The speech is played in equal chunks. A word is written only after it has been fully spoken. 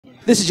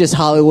This is just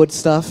Hollywood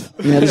stuff.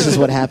 You know, this is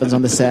what happens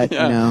on the set. You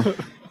know,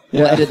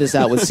 we'll edit this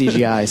out with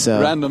CGI.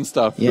 So random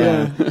stuff.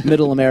 Yeah,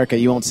 Middle America,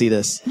 you won't see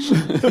this.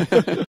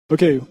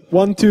 Okay,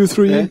 1, 2,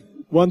 3. Okay.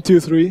 1, 2,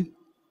 3.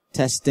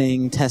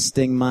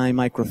 Testing my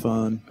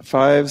microphone.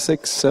 5,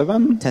 6,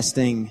 7.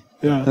 Testing.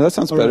 Yeah, that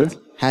sounds better. Right.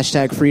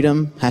 Hashtag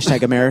freedom.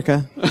 Hashtag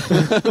America.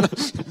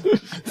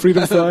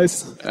 Freedom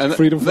fries. And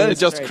freedom then fries. it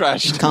just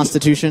crashed.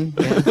 Constitution.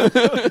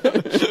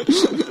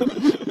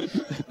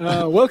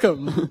 Yeah.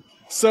 Welcome.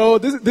 So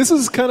this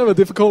is kind of a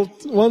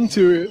difficult one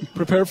to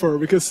prepare for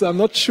because I'm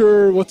not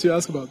sure what to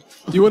ask about.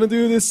 Do you want to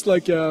do this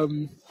like? I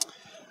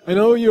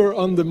know you're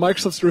on the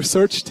Microsoft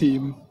research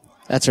team.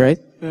 That's right.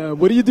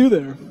 What do you do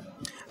there?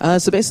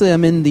 So basically,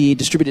 I'm in the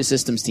distributed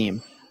systems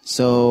team.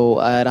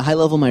 So at a high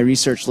level, my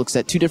research looks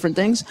at two different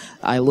things.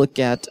 I look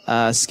at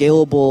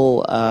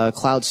scalable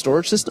cloud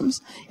storage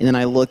systems, and then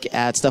I look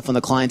at stuff on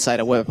the client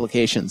side of web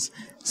applications.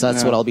 So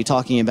that's what I'll be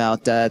talking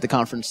about at the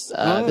conference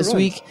this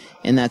week,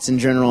 and that's in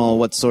general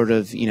what sort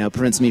of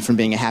prevents me from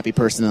being a happy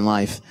person in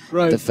life.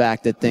 Right. The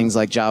fact that things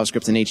like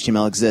JavaScript and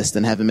HTML exist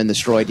and haven't been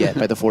destroyed yet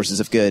by the forces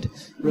of good.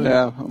 Right.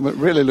 Yeah, I'm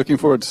really looking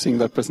forward to seeing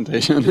that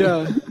presentation.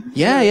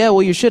 Yeah.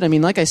 Well, you should. I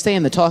mean, like I say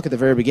in the talk at the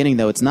very beginning,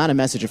 though, it's not a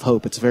message of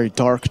hope. It's a very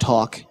dark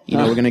talk.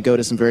 We're going to go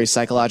to some very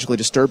psychologically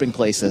disturbing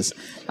places.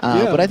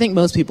 But I think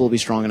most people will be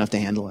strong enough to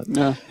handle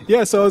it.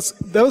 Yeah. So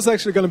that was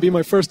actually going to be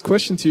my first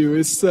question to you: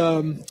 is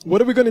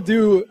what are we going to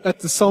do at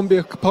the zombie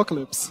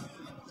apocalypse?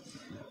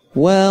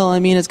 Well, I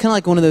mean, it's kind of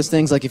like one of those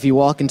things, like if you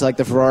walk into like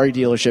the Ferrari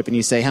dealership and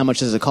you say, how much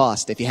does it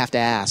cost? If you have to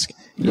ask,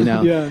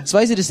 Yeah.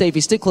 Suffice it to say, if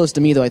you stick close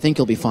to me, though, I think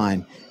you'll be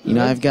fine.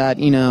 I've got,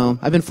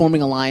 I've been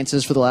forming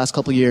alliances for the last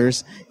couple of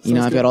years.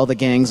 I've got all the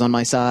gangs on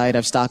my side.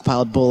 I've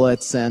stockpiled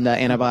bullets and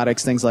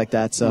antibiotics, things like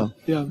that. So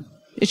Yeah.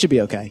 it should be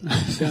okay.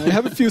 Yeah, I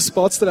have a few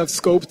spots that I've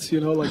scoped,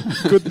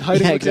 like good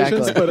hiding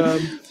locations, exactly.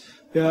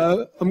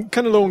 but I'm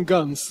kind of low on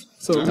guns,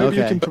 so maybe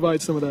you can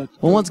provide some of that.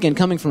 Well, once again,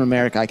 coming from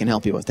America, I can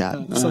help you with that.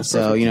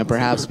 So,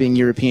 perhaps being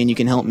European, you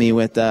can help me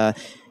with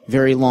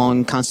very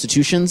long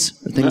constitutions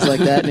or things like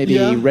that. Maybe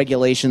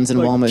regulations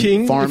involving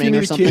king, farming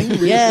or something. King,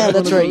 yeah,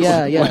 that's right.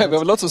 Yeah. We have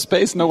lots of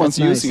space no one's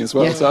nice. using as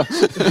well. Yeah. So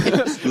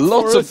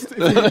lots of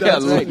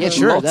Yeah,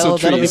 sure. That'll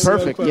be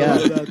perfect.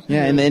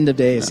 Yeah, in the end of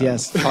days,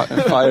 yes.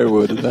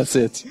 Firewood, that's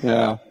it.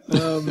 Yeah.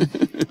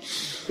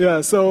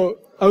 So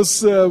I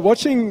was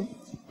watching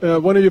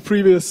one of your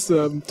previous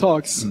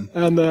talks,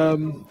 and I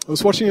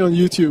was watching it on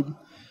YouTube,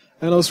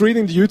 and I was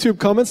reading the YouTube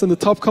comments, and the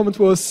top comment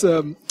was,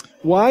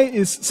 why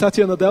is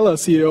Satya Nadella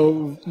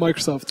CEO of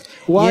Microsoft?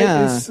 Why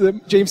is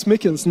James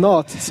Mickens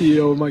not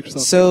CEO of Microsoft?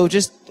 So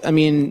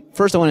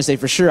first I want to say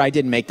for sure I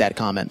didn't make that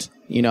comment.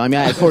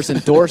 I of course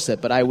endorse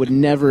it, but I would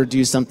never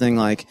do something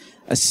like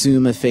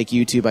assume a fake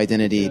YouTube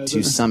identity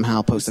to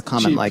somehow post a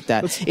comment like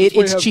that.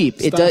 It's cheap.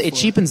 It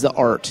cheapens the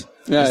art.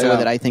 That's the way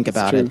that I think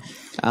about it.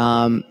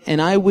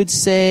 And I would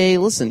say,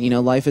 listen,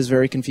 life is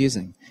very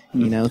confusing.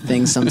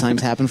 Things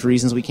sometimes happen for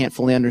reasons we can't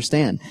fully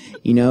understand.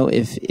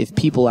 If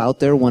people out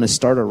there want to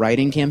start a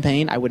writing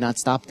campaign, I would not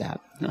stop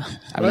that.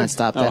 I would not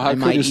stop that. I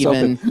might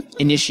even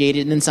initiate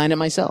it and then sign it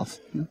myself.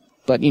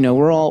 But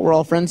we're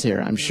all friends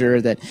here. I'm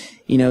sure that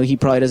he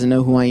probably doesn't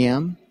know who I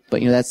am,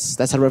 but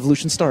that's how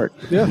revolutions start.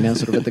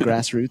 Sort of at the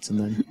grassroots and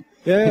then.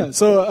 Yeah.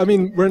 So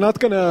we're not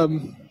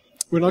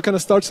gonna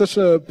start such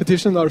a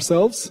petition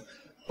ourselves,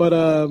 but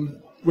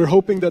we're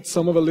hoping that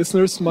some of our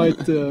listeners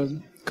might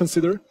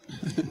consider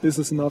this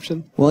as an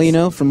option.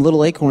 Well, from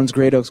little acorns,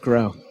 great oaks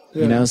grow.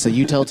 So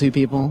you tell two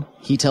people,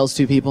 he tells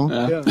two people.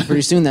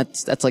 Pretty soon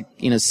that's like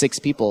 6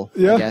 people,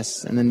 I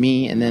guess, and then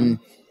me, and then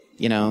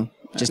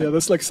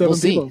that's like 7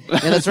 people. Yeah,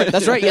 that's right.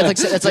 That's right. Yeah,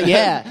 that's like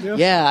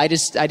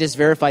I just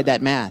verified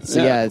that math.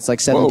 So it's like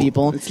 7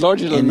 people. It's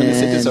larger than many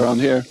cities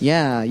around here.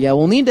 Yeah.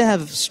 We'll need to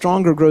have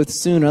stronger growth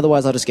soon,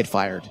 otherwise I'll just get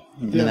fired.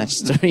 And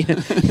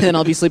then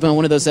I'll be sleeping on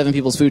one of those 7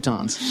 people's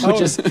futons,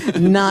 which is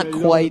not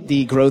quite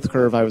the growth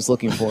curve I was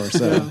looking for.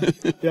 So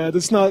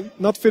that's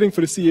not fitting for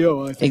the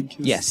CEO, I think.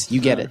 Yes,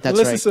 you get it. That's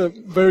unless it's a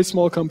very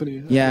small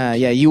company. Yeah.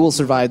 You will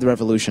survive the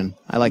revolution.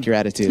 I like your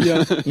attitude.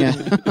 Yeah.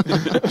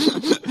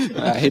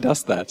 He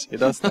does that.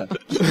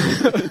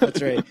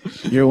 That's right.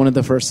 You're one of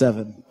the first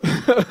 7.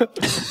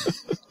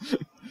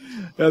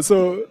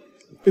 So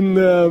in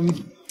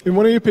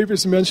one of your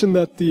papers, you mentioned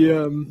that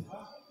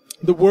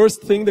the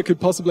worst thing that could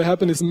possibly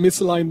happen is a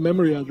misaligned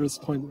memory address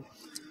pointer.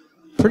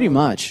 Pretty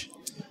much.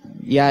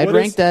 Yeah, I'd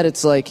rank that.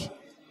 It's like,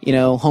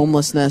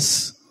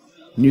 homelessness,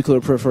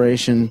 nuclear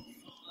proliferation,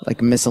 like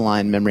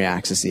misaligned memory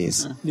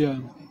accesses. Yeah.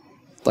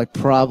 Like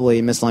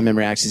probably misaligned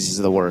memory accesses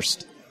are the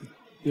worst.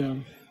 Yeah.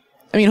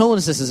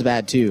 Homelessness is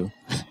bad too.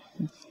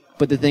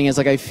 But the thing is,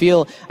 like, I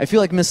feel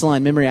like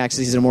misaligned memory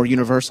accesses are more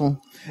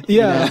universal.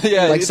 Yeah.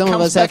 Like some of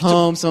us have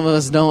homes, some of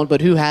us don't. But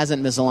who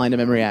hasn't misaligned a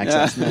memory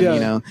access? And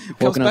then,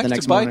 woken up the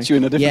next morning. It comes back to bite you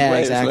in a different way.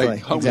 Exactly. It's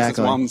like homeless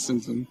once.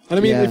 And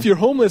if you're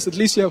homeless, at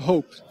least you have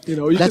hope.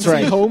 You that's can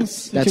right. see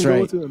homes. That's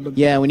right.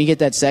 When you get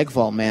that seg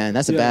fault, man,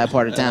 that's a bad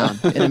part of town.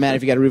 It doesn't matter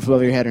if you got a roof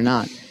above your head or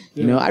not.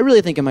 I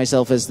really think of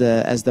myself as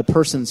the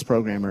person's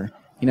programmer.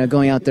 You know,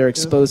 going out there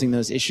exposing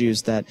those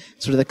issues that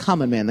sort of the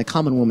common man, the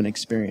common woman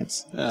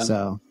experience.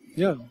 So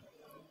Yeah.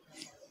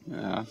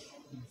 I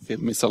feel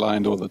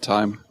misaligned all the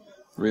time,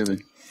 really.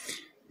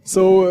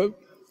 So,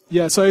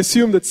 so I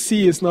assume that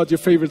C is not your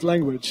favorite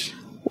language.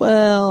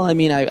 well, I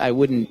mean, I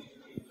wouldn't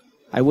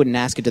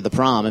ask it to the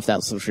prom if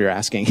that's what you're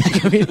asking.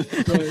 I mean,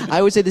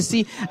 I would say the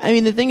C. I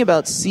mean, the thing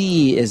about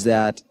C is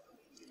that,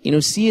 you know,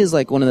 C is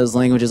like one of those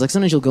languages. Like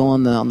sometimes you'll go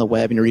on the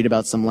web and you read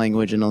about some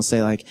language and it'll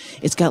say like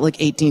it's got like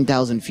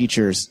 18,000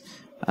 features.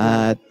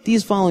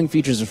 These following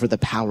features are for the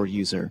power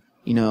user.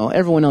 You know,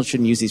 everyone else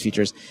shouldn't use these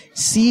features.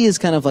 C is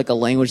kind of like a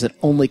language that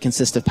only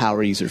consists of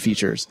power user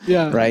features.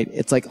 Yeah. Right?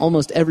 It's like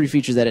almost every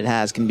feature that it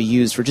has can be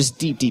used for just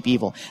deep, deep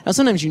evil. Now,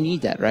 sometimes you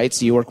need that, right?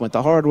 So you work with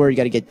the hardware, you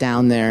got to get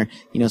down there,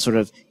 you know, sort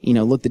of, you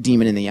know, look the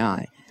demon in the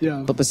eye.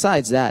 Yeah. But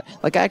besides that,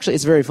 like actually,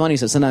 it's very funny.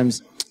 So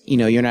sometimes, you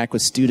know, you interact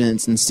with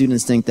students and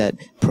students think that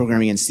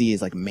programming in C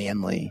is like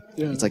manly.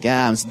 Yeah. It's like,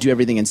 I'm do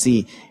everything in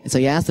C. And so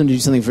you ask them to do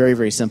something very,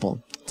 very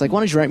simple. It's like, why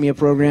don't you write me a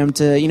program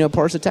to, you know,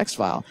 parse a text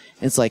file?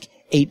 And it's like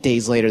 8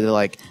 days later, they're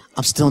like,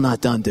 I'm still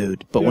not done,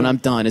 dude. But when I'm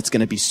done, it's going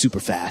to be super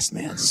fast,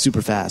 man.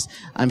 Super fast.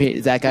 I'm here.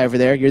 Is that guy over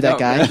there? You're that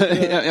guy?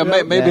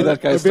 Maybe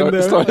that guy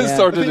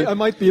started it. I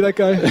might be that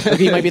guy.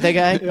 Okay, you might be that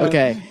guy? Yeah.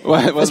 Okay.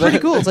 That's pretty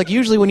cool. It's like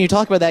usually when you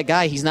talk about that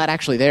guy, he's not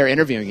actually there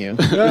interviewing you.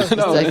 Yeah.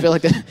 I feel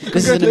like this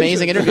is an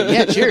amazing interview.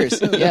 Yeah,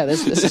 cheers. Yeah,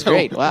 this is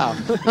great. Wow.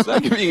 It's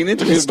like being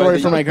interviewed a story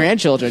for my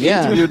grandchildren.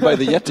 Yeah. Interviewed by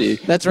the Yeti.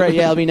 That's right.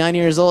 Yeah, I'll be 9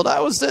 years old. I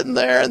was sitting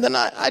there, and then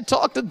I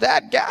talked to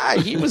that guy.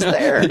 He was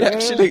there. Yeah,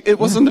 actually, it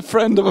wasn't a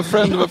friend of a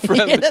friend of a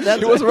friend.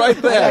 He was right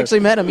there. I actually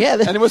met him. Yeah.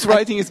 And he was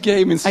writing his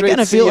game in straight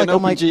C feel and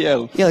like,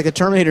 OpenGL. Yeah, like a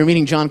Terminator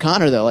meeting John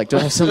Connor, though. Like, do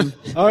I have some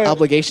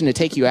obligation to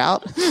take you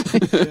out?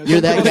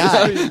 You're that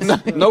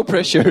guy. No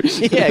pressure.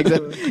 Yeah,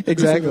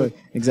 exactly.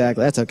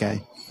 That's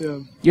okay.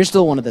 Yeah. You're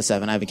still one of the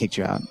 7. I haven't kicked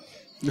you out.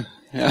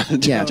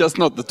 Yeah, just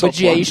not the top But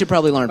yeah, one. you should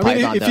probably learn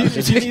Python, though.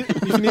 If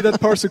you need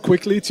that parser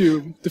quickly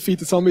to defeat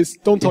the zombies,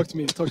 don't talk to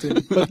me. Talk to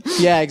him. But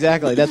yeah,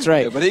 exactly. That's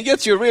right. Yeah, but he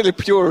gets you really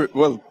pure,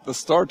 the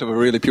start of a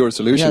really pure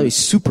solution. Yeah, he's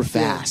super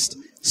fast.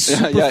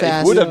 Super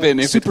fast. It would have been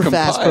if super it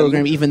compiled. Fast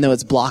program, even though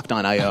it's blocked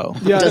on I/O.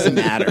 It doesn't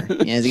matter.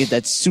 Yeah, you get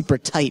that super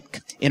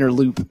tight inner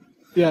loop.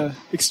 Yeah,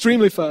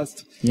 extremely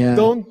fast. Yeah.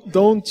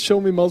 Don't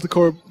show me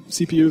multi-core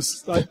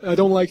CPUs. I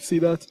don't like to see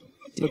that.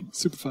 But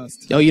super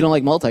fast. Oh, you don't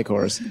like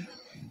multi-cores?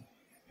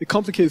 It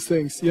complicates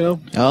things, you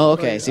know. Oh,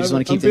 okay. So you just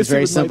want to keep things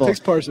very simple.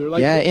 Text parser.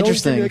 Like,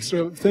 interesting. Don't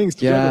extra things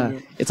to yeah,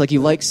 it's like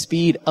you like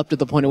speed up to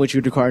the point at which you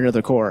would require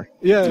another core.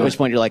 Yeah. At which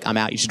point you're like, I'm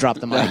out. You should drop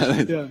the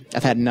mic. Yeah.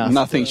 I've had enough.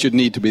 Nothing should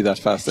need to be that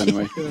fast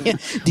anyway. Yeah.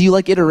 Do you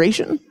like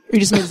iteration, or you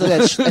just mean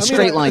like that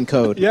straight line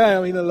code? Yeah,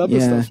 I mean, I love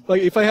this stuff.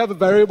 Like if I have a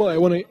variable, I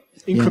want to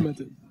increment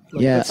it.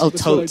 Like,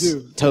 that's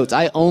totes.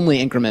 I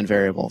only increment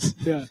variables.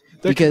 Yeah.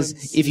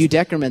 Because if you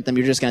decrement them,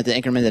 you're just going to have to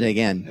increment it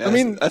again. Yeah, I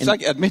mean, that's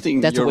like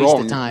admitting that's you're a waste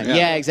wrong. Of time.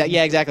 Yeah,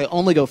 exactly.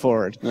 Only go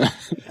forward.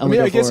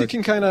 I guess you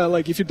can kind of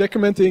like if you're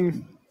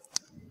decrementing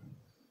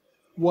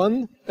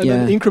one and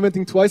then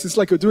incrementing twice, it's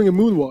like you're doing a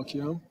moonwalk,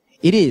 you know.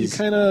 It is.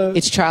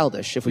 It's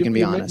childish, if we can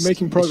be honest.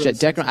 Making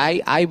progress.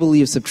 I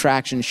believe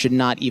subtraction should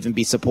not even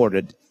be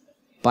supported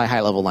by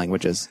high-level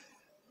languages.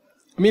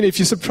 I mean, if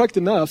you subtract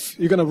enough,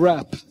 you're going to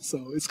wrap.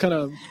 So it's kind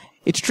of...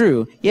 It's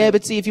true. Yeah,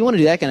 but see, if you want to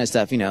do that kind of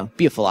stuff, you know,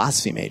 be a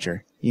philosophy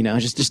major. You know,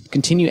 just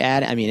continue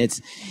adding. I mean,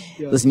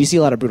 listen, you see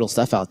a lot of brutal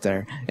stuff out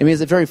there. I mean,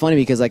 it's very funny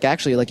because, like,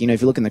 actually, like, you know,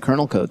 if you look in the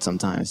kernel code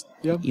sometimes,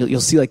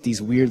 you'll see, like,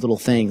 these weird little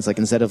things. Like,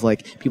 instead of,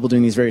 like, people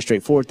doing these very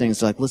straightforward things,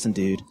 they're like, listen,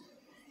 dude.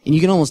 And you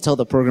can almost tell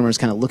the programmer's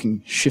kind of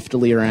looking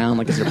shiftily around,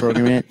 like, as they're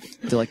programming it.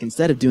 They're like,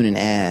 instead of doing an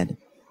add,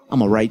 I'm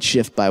going to right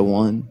shift by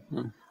 1.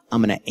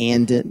 I'm going to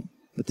and it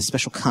with the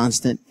special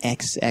constant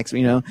x,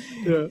 you know,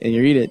 and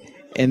you read it.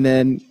 And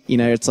then, you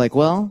know, it's like,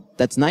 well,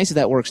 that's nice if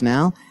that works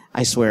now,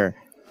 I swear.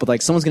 But,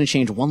 like, someone's going to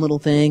change one little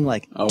thing,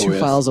 like, 2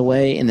 files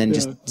away, and then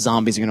just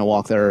zombies are going to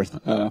walk the earth.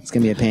 It's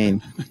going to be a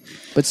pain.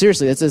 But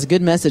seriously, that's a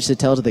good message to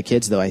tell to the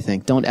kids, though, I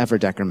think. Don't ever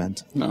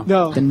decrement.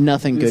 No. Then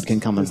nothing good can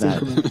come of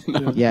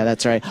that. Yeah,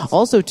 that's right.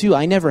 Also, too,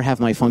 I never have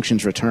my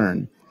functions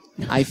return.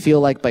 I feel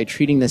like by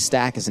treating the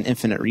stack as an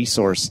infinite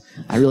resource,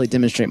 I really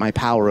demonstrate my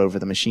power over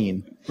the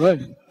machine.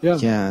 Right. Yeah.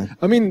 Yeah.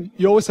 I mean,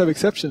 you always have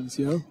exceptions,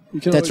 you know?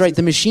 That's right.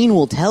 The machine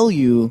will tell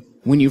you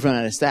when you've run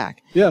out of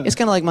stack. Yeah. It's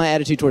kind of like my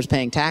attitude towards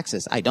paying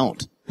taxes. I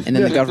don't. And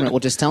then the government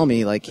will just tell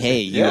me, like, hey,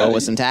 you owe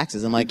us some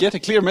taxes. I'm like, get a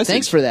clear message.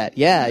 Thanks for that.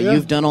 Yeah,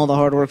 you've done all the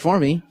hard work for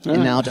me.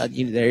 And now,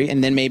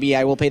 and then maybe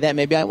I will pay that,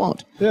 maybe I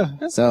won't. Yeah.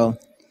 So,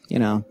 you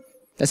know,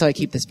 that's how I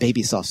keep this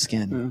baby soft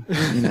skin.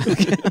 You know,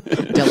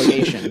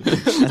 delegation.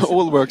 It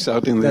all works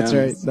out in the end.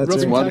 Right.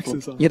 That's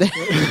wonderful.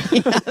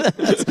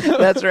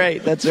 That's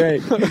right. That's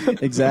right.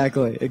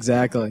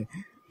 Exactly.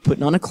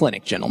 Putting on a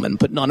clinic, gentlemen.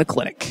 Putting on a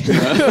clinic.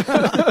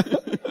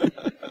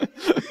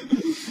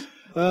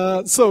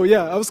 So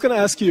I was going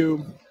to ask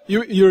you.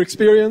 You're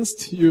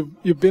experienced.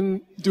 You've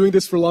been doing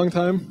this for a long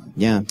time.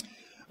 Yeah.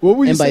 What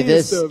would you say? And by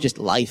this, just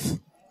life.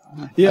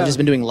 Yeah. I've just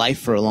been doing life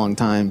for a long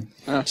time.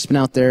 Just been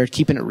out there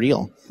keeping it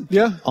real.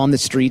 Yeah. On the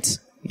streets,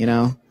 you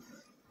know.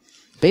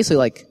 Basically,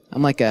 like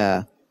I'm like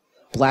a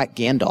Black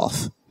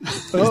Gandalf.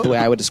 Is the way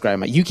I would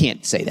describe him. You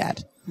can't say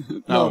that.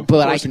 No,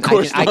 But I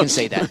can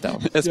say that though.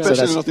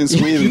 Especially not in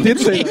Sweden. You did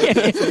say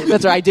that.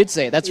 That's right. I did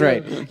say it. That's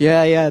right.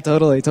 Yeah.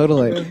 Totally.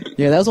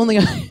 Yeah, that was one thing.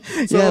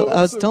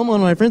 I was telling one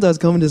of my friends I was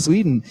coming to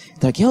Sweden.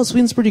 They're like, "Yo,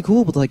 Sweden's pretty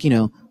cool, but like,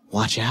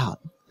 watch out."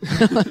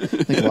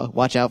 Like,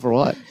 watch out for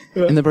what?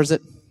 And the person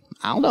said,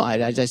 I don't know.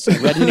 I just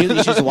read the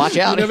news. You should watch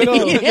out. You never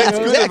know. Yes,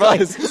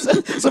 exactly.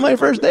 So my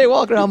first day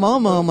walking around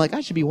Malmo, I'm like,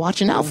 I should be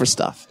watching out for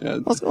stuff. Yeah,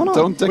 what's going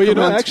on? Don't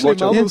Well, actually,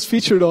 Malmo was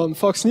featured on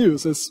Fox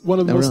News as one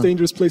of the most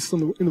dangerous places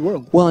in the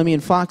world. Well, I mean,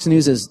 Fox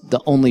News is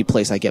the only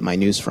place I get my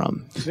news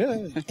from.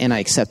 Yeah. And I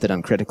accept it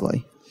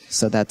uncritically.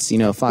 So that's,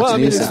 Fox Well, I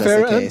mean, News it's says fair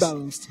that's the and case.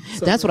 balanced.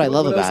 So That's what I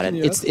love else about can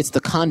it. you ask? It's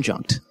the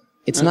conjunct.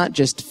 It's not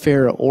just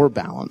fair or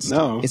balanced.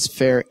 No. It's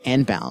fair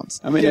and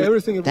balanced. I mean,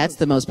 everything. That's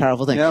the most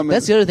powerful thing. Yeah, I mean-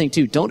 That's the other thing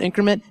too. Don't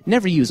increment.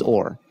 Never use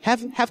or.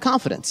 Have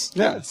confidence.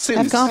 Yeah, since.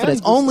 Have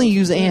confidence. Only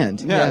use and.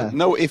 Yeah,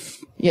 no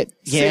if. Yeah.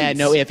 Since.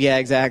 No if. Yeah.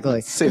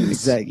 Exactly. Since.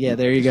 Exactly. Yeah.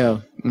 There you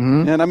go.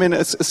 Mm-hmm. And I mean,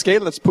 a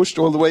scale that's pushed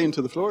all the way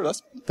into the floor,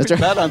 that's pretty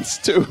right.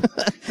 balanced too.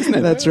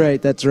 That's right.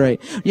 That's right.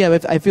 Yeah.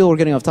 But I feel we're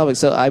getting off topic.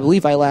 So I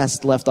believe I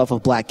last left off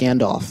of Black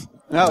Gandalf.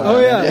 Oh,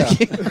 yeah.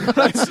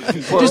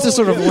 Just to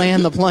sort of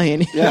land the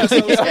plane. Yeah,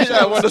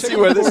 I want to see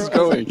where this is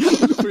going.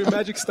 For your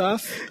magic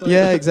staff.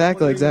 Yeah,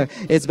 exactly.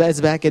 It's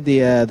back at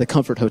the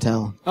Comfort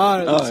Hotel.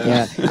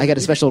 Yeah, I got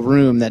a special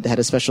room that had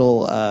a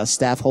special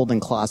staff holding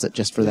closet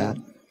just for that.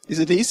 Is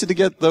it easy to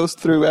get those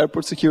through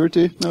airport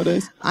security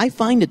nowadays? I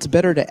find it's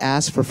better to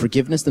ask for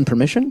forgiveness than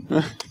permission.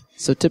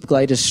 So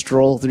typically I just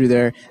stroll through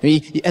there. I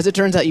mean, as it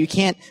turns out, you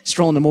can't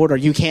stroll into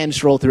Mordor. You can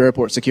stroll through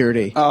airport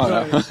security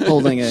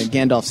holding a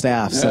Gandalf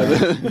staff.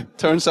 So.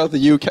 Turns out the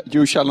you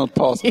shall not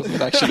pass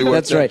doesn't actually work.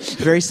 That's right.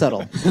 Very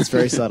subtle. It's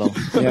very subtle.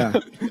 Yeah.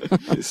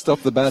 Stop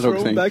the Balrog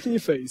Throw thing. back in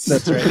your face.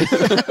 That's right.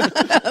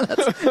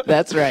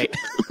 That's right.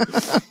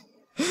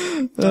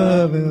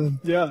 Oh, man.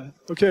 Yeah.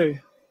 Okay.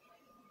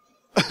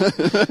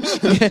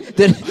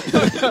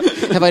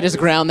 Have I just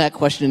ground that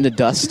question into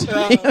dust?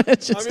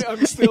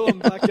 I'm still on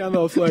Black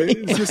Gandalf. Like,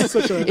 it's just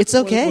such a. It's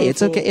okay.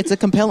 It's okay. It's a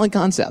compelling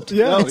concept.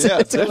 Yeah. Oh,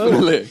 yeah,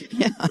 definitely.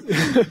 Yeah.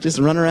 Just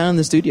run around in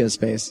the studio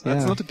space.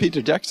 That's Yeah. not a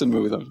Peter Jackson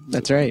movie, though.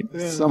 That's right.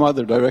 Some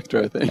other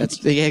director, I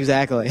think. Yeah,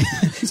 exactly.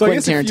 So I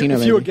guess Tarantino,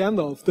 if you were maybe.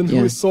 Gandalf, then Yeah.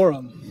 who is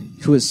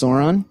Sauron? Who is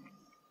Sauron?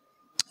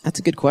 That's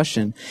a good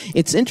question.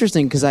 It's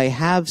interesting because I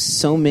have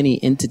so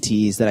many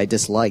entities that I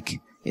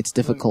dislike. It's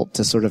difficult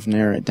to sort of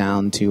narrow it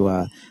down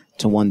to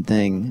one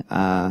thing.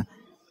 I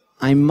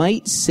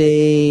might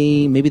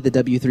say maybe the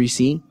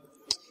W3C.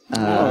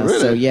 Really?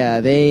 So yeah,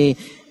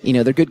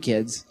 they're good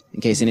kids. In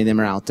case any of them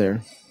are out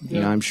there,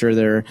 I'm sure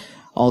they're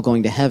all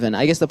going to heaven.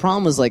 I guess the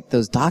problem is like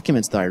those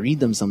documents, though. I read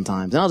them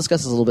sometimes, and I'll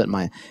discuss this a little bit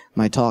in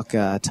my talk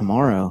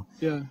tomorrow.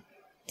 Yeah.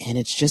 And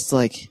it's just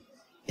like,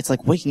 it's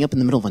like waking up in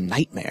the middle of a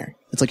nightmare.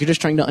 It's like you're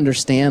just trying to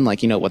understand,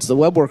 like, what's the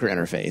web worker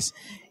interface?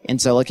 And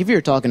so, like, if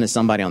you're talking to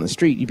somebody on the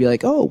street, you'd be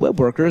like, oh, web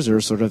workers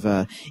are sort of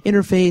a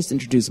interface,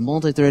 introduce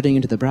multi-threading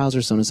into the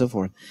browser, so on and so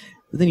forth.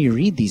 But then you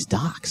read these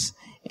docs,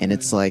 and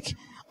it's like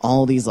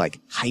all these, like,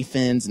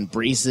 hyphens and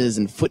braces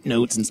and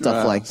footnotes and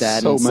stuff like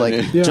that. So and it's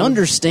many. like, to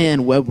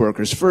understand web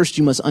workers, first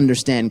you must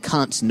understand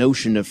Kant's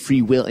notion of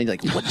free will. And you're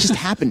like, what just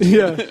happened to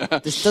you?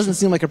 This doesn't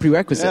seem like a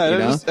prerequisite,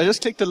 I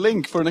just clicked a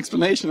link for an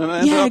explanation, and I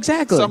ended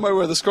up somewhere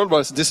where the scroll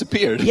bars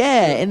disappeared.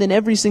 Yeah, and then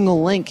every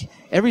single link,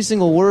 every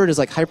single word is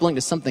like hyperlinked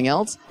to something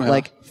else.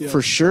 Like,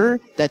 for sure,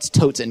 that's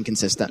totes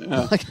inconsistent.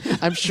 Like,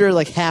 I'm sure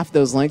like half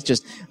those links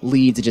just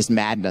lead to just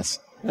madness.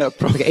 Yeah,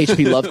 Like an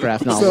H.P.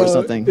 Lovecraft novel or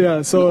something.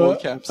 Yeah, so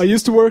I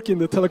used to work in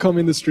the telecom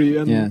industry,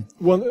 and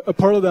a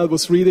part of that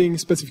was reading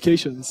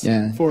specifications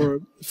for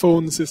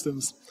phone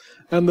systems.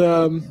 And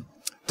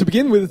to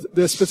begin with,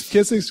 the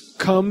specifications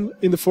come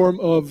in the form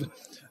of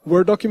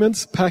Word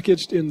documents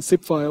packaged in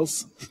zip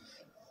files,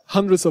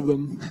 hundreds of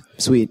them.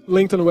 Sweet.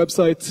 Linked on a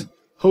website,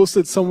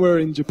 hosted somewhere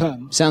in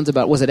Japan. Sounds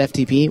about, was it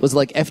FTP? Was it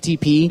like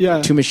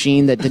FTP to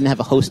machine that didn't have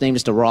a host name,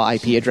 just a raw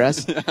IP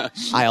address?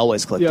 I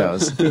always click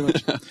those. Pretty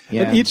much.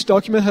 And each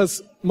document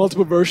has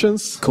multiple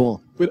versions.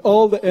 Cool. With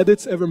all the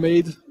edits ever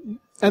made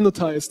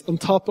annotized on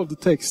top of the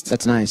text.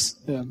 That's nice.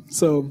 Yeah.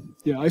 So,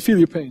 yeah, I feel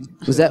your pain.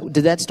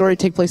 Did that story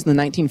take place in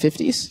the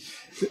 1950s?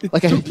 It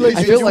took place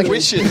I feel like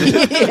wish it.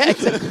 Yeah,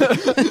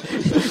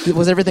 exactly.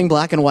 Was everything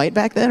black and white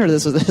back then, or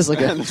this was like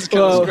a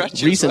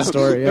recent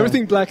story? Yeah.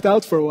 Everything blacked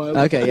out for a while.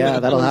 Okay, yeah,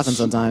 that'll happen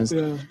sometimes.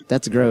 Yeah.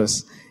 That's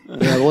gross.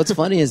 Yeah, but what's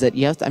funny is that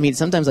you have to, I mean,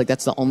 sometimes like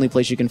that's the only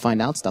place you can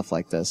find out stuff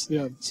like this.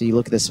 Yeah. So you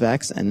look at the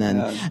specs and then,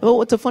 well,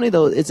 what's so funny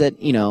though is that,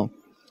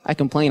 I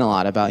complain a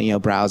lot about,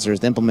 browsers,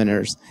 the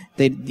implementers,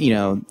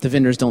 the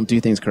vendors don't do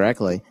things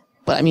correctly.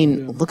 But I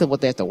mean, look at what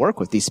they have to work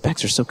with. These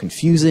specs are so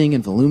confusing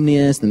and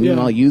voluminous. And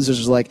meanwhile,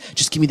 users are like,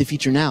 just give me the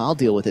feature now. I'll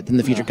deal with it. Then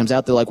the feature comes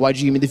out. They're like, why'd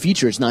you give me the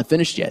feature? It's not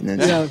finished yet. And,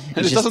 and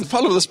it just doesn't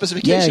follow the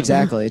specification. Yeah,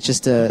 exactly. It's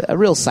just a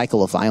real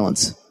cycle of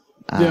violence.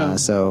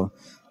 So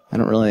I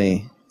don't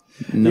really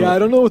know. Yeah, I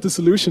don't know what the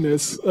solution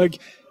is. Like,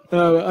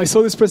 I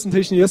saw this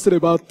presentation yesterday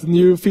about the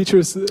new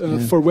features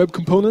for web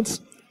components.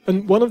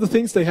 And one of the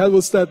things they had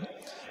was that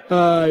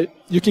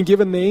you can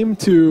give a name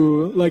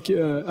to, like,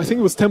 I think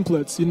it was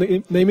templates. You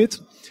name it.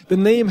 The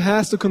name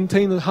has to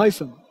contain a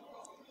hyphen.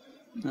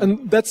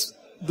 And that's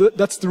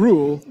the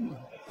rule.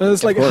 And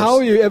it's like, how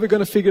are you ever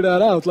going to figure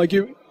that out? Like,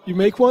 you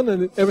make one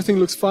and everything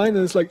looks fine,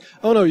 and it's like,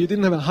 oh no, you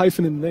didn't have a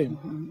hyphen in the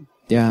name.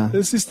 Yeah.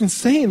 It's just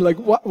insane. Like,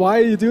 why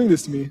are you doing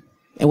this to me?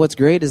 And what's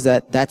great is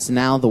that that's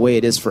now the way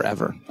it is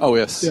forever. Oh,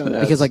 yes. Yeah.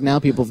 Because like now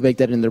people have baked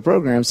that in their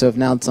program, so if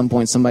now at some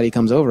point somebody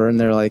comes over and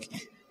they're like,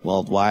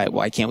 well,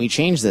 why can't we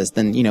change this?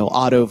 Then,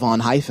 Otto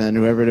von Hyphen,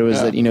 whoever it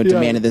was that,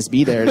 demanded this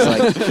be there. It's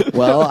like,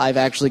 well, I've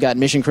actually got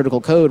mission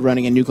critical code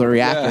running in nuclear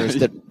reactors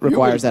that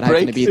requires that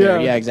hyphen to be there.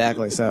 Yeah,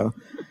 exactly. So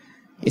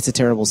it's a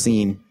terrible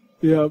scene.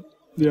 Yeah.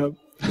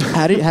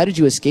 How did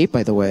you escape,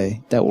 by the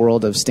way, that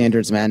world of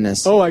standards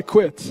madness? Oh, I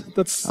quit.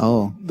 That's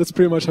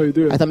pretty much how you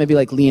do it. I thought maybe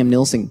like Liam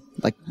Nielsen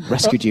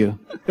rescued you.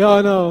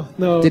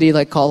 No. Did he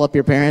call up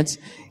your parents?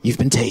 You've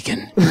been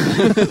taken.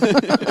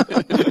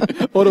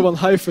 Otto von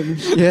Hyphen.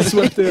 Yeah,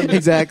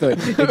 exactly.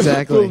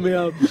 Pulled me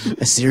out.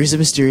 A series of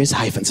mysterious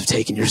hyphens have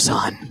taken your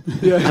son.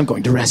 Yeah. I'm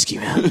going to rescue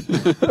him.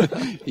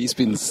 He's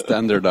been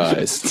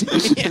standardized.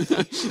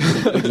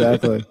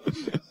 Exactly.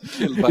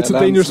 It's a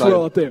dangerous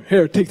world out there.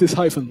 Here, take this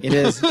hyphen. It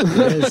is.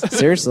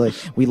 Seriously.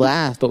 We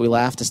laugh, but we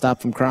laugh to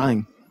stop from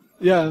crying.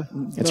 Yeah.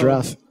 It's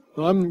rough.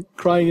 No, I'm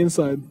crying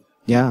inside.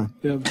 Yeah.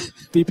 Yeah,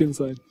 deep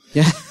inside.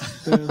 Yeah.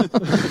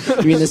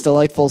 You mean this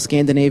delightful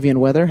Scandinavian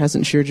weather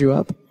hasn't cheered you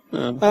up?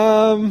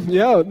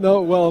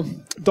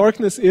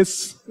 Darkness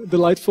is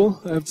delightful,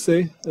 I have to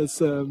say.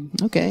 It's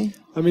okay.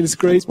 I mean, it's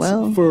great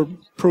for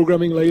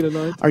programming late at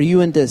night. Are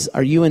you into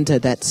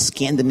that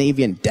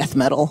Scandinavian death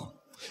metal?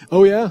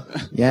 Oh yeah.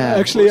 Yeah.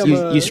 Actually,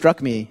 you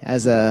struck me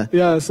as a.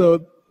 Yeah.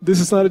 So this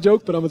is not a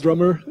joke, but I'm a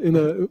drummer in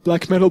a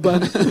black metal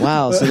band.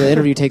 Wow. So the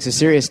interview takes a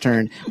serious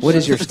turn. What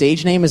is your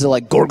stage name? Is it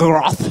like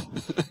Gorgoroth?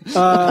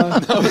 No,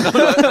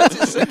 that's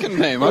his second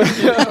name.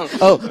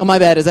 Oh, my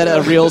bad. Is that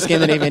a real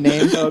Scandinavian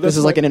name? No, this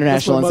is like an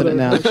international incident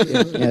now.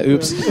 Yeah,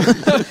 oops.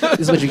 This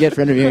is what you get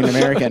for interviewing an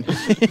American.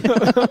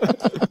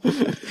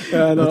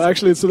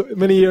 Actually, it's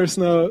many years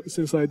now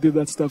since I did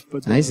that stuff.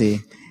 But I see.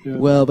 Yeah.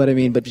 Well, but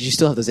you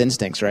still have those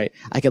instincts, right?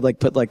 I could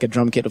put a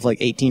drum kit of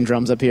 18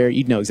 drums up here.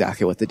 You'd know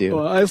exactly what to do.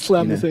 Well, I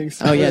slam the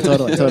things. Oh yeah,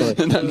 totally.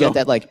 You got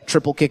that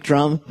triple kick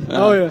drum.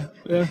 Oh yeah.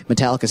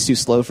 Metallica's too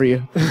slow for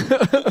you.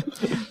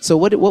 So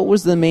what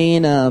was the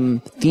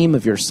main theme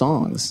of your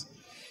songs?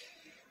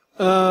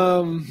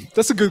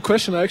 That's a good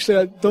question. Actually,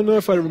 I don't know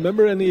if I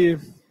remember any.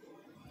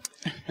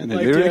 And the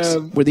lyrics?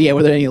 Were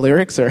there any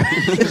lyrics, or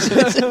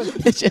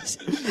it's just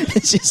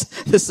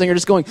the singer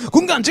just going?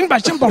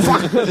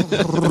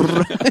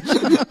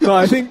 No,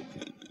 I think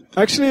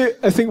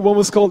one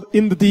was called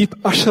 "In the Deep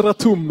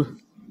Asharatum,"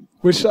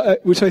 which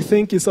I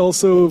think is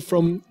also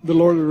from the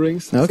Lord of the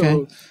Rings.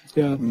 Okay.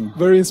 So,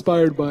 very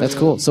inspired by. That's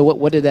cool. So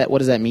what does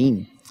that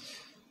mean?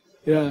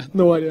 Yeah,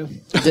 no idea.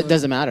 It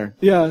doesn't matter.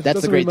 Yeah,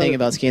 that's the great thing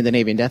about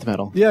Scandinavian death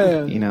metal.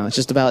 Yeah.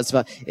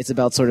 It's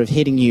about sort of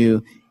hitting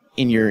you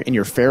in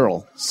your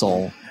feral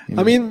soul.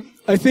 I mean,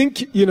 I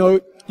think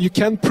you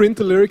can print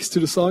the lyrics to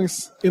the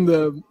songs in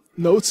the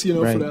notes,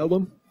 right. for the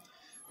album,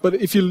 but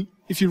if you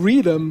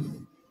read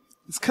them,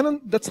 it's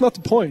that's not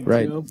the point,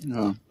 right?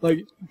 No.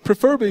 Like,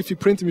 preferably if you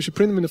print them, you should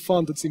print them in a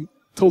font that's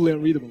totally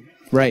unreadable.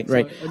 Right.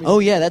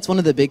 That's one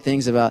of the big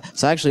things about.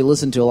 So I actually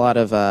listen to a lot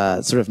of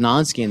sort of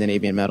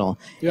non-Scandinavian metal,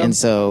 and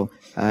so.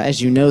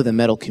 As you know, the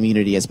metal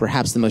community is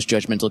perhaps the most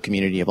judgmental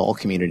community of all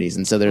communities,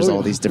 and so there's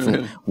all these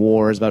different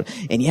wars about.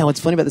 And what's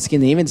funny about the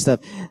Scandinavian stuff?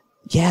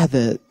 Yeah,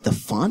 the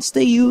fonts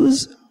they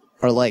use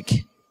are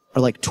like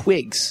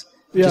twigs.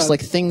 Yeah. Just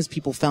like things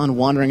people found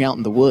wandering out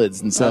in the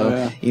woods. And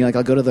so,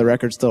 I'll go to the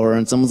record store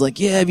and someone's like,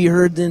 yeah, have you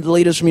heard the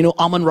latest from,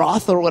 Amon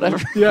Roth or whatever?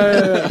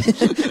 Yeah.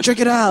 Check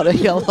it out.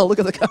 I'll look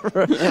at the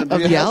cover of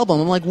the album.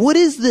 I'm like, what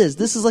is this?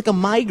 This is like a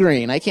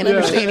migraine. I can't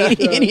understand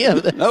any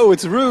of this. Oh,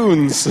 it's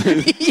runes.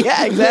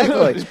 Yeah,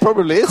 exactly. It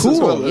probably is cool. as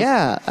well.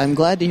 Yeah. I'm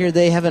glad to hear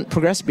they haven't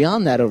progressed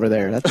beyond that over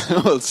there.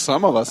 Well,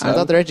 some of us I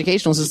thought their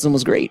educational system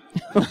was great.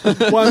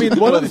 Well, I mean,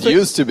 one of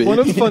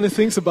the funny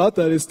things about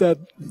that is that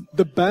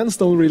the bands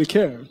don't really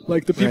care.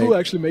 Like, the people who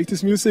actually make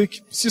this music,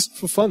 it's just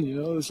for fun,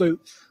 It's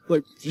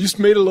like you just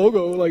made a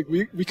logo. Like,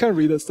 we can't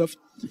read that stuff,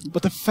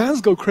 but the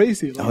fans go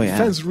crazy. Like, the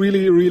fans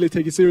really, really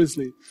take it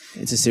seriously.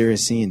 It's a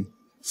serious scene.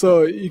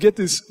 So you get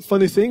this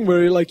funny thing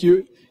where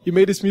you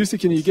made this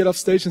music and you get off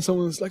stage and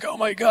someone's like, "Oh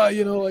my god,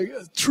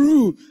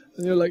 true."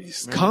 And you're like,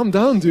 just calm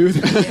down, dude.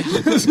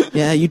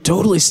 Yeah, you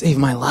totally saved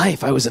my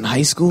life. I was in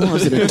high school. I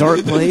was in a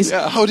dark place.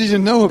 Yeah, how did you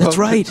know about That's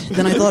right.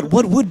 Then I thought,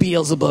 what would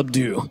Beelzebub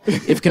do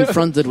if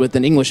confronted with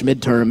an English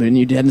midterm and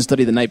you hadn't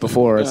studied the night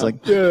before? It's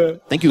like,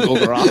 thank you,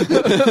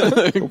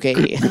 Golgoroth.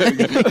 Okay.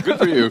 Good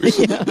for you.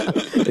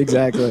 Yeah,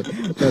 exactly.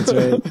 That's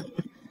right.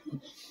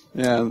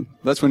 Yeah,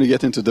 that's when you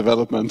get into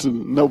development.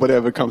 Nobody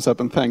ever comes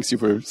up and thanks you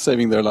for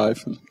saving their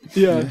life.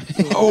 Yeah.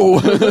 Oh,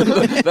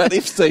 that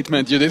if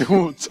statement you did.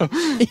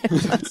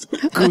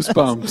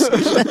 Goosebumps.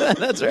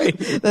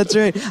 That's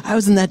right. I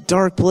was in that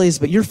dark place,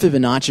 but your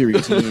Fibonacci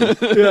routine.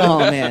 Oh,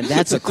 man,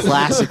 that's a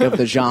classic of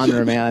the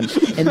genre, man.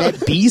 And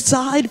that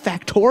B-side,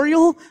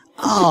 Factorial?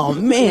 Oh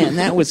man,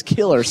 that was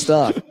killer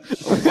stuff.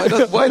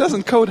 Why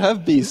doesn't Code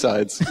have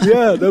B-sides?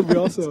 Yeah, that'd be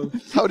awesome.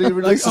 How do you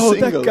release a oh,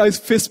 single? that guy's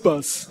fist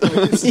buzz.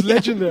 Like, it's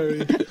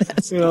legendary.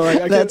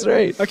 That's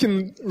right. I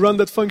can run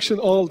that function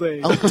all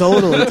day. Oh,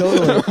 totally.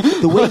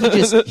 The way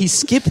he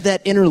skipped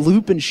that inner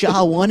loop in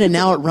SHA-1 and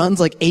now it runs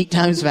like 8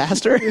 times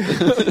faster.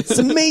 It's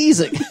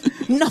amazing.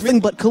 Nothing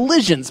but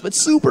collisions, but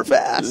super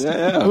fast.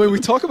 Yeah. I mean, we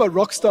talk about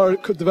rockstar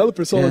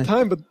developers all the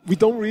time, but we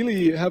don't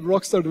really have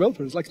rockstar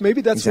developers. Like,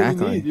 maybe that's what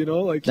we need, you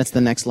know? Like, that's the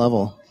next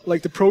level.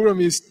 Like, the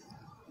program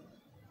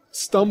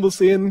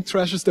stumbles in,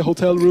 trashes the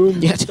hotel room.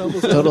 Yeah,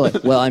 totally.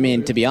 Well, I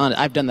mean, to be honest,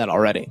 I've done that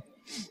already.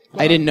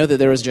 I didn't know that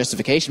there was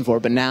justification for it,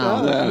 but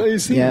now,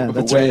 that's way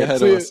right.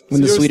 ahead of us. When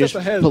the Swedish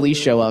police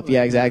show up,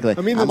 exactly.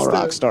 I mean, I'm a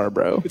rock star,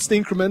 bro. It's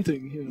the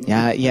incrementing. You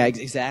know? Yeah,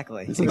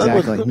 exactly.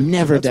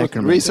 Never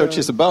decrement. Research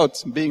is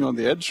about being on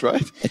the edge,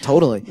 right?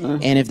 Totally.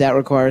 And if that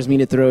requires me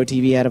to throw a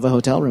TV out of a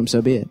hotel room,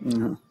 so be it.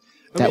 Mm-hmm.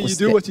 I mean, you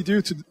do what you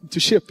do to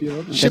ship, you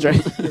know? That's right.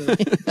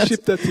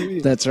 Ship that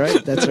TV. That's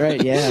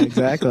right. Yeah,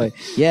 exactly.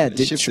 Yeah,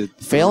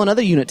 fail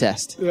another unit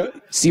test. Yeah.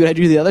 See what I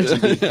do to the other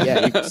TV.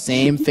 Yeah,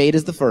 same fate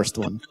as the first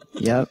one.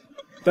 Yep.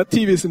 That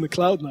TV is in the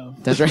cloud now.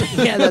 That's right.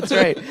 Yeah, that's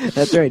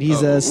right.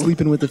 He's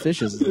sleeping with the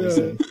fishes.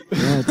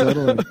 Yeah,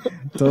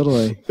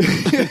 totally.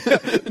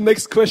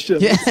 Next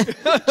question. Yeah,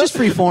 just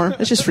free form.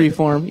 It's just free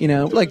form. You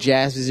know, like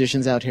jazz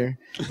musicians out here,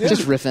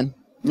 just riffing.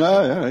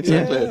 Yeah,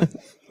 exactly. Yeah.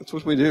 That's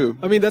what we do.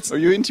 I mean, Are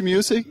you into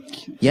music?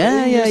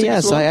 Yeah.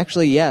 So I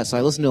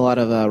listen to a lot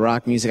of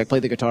rock music. I play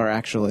the guitar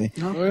actually.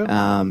 Oh,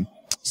 yeah.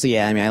 So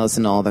yeah, I mean, I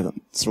listen to all the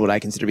sort of what I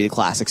consider to be the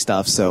classic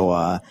stuff.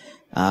 So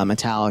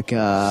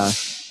Metallica,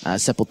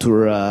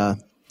 Sepultura,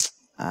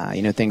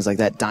 things like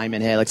that.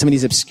 Diamond Head, like some of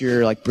these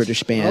obscure like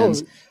British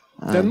bands.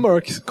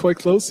 Denmark is quite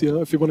close,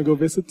 if you want to go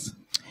visit.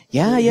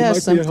 Yeah.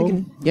 So I'm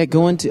thinking,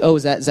 going to. Oh,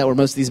 is that where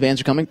most of these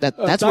bands are coming?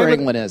 That's where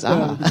England is.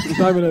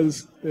 Diamond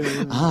is.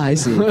 Yeah. I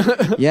see.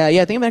 Yeah.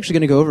 I think I'm actually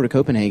going to go over to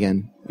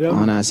Copenhagen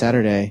on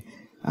Saturday.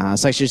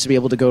 So I should just be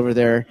able to go over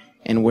there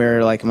and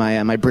wear like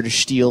my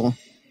British steel.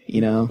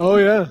 Oh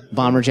yeah.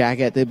 Bomber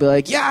jacket. They'd be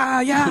like,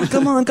 yeah,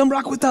 come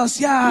rock with us,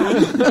 yeah.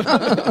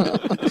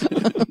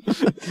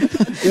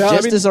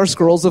 As our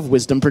scrolls of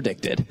wisdom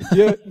predicted.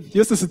 Yeah,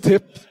 just as a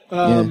tip,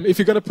 if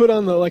you're gonna put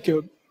on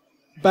a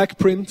back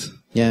print,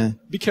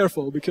 be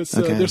careful because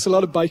there's a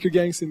lot of biker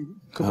gangs in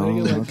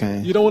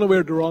Copenhagen. You don't want to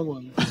wear the wrong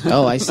one.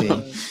 Oh, I see.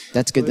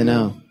 That's good to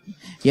know.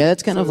 Yeah,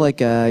 that's kind of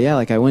like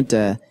I went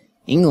to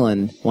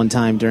England one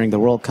time during the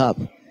World Cup.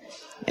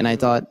 And I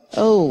thought,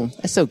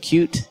 that's so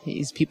cute.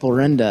 These people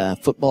are into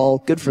football.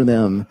 Good for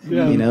them.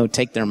 Yeah.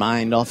 Take their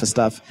mind off of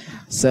stuff.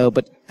 So,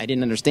 but I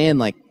didn't understand,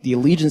 like, the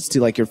allegiance to,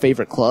 like, your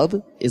favorite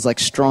club is, like,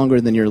 stronger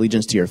than your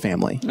allegiance to your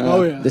family.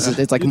 Oh, yeah.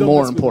 It's, like,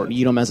 more important.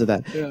 You don't mess with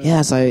that.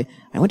 Yeah, so I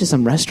went to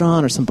some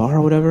restaurant or some bar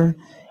or whatever, and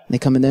they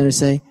come in there and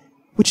say,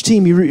 which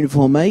team you rooting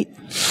for, mate?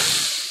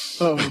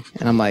 Oh.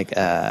 And I'm like,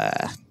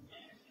 I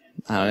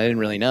didn't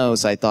really know.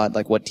 So I thought,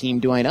 like, what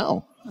team do I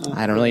know?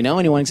 I don't really know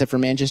anyone except for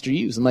Manchester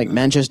U. So I'm like,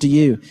 Manchester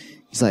U.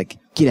 He's like,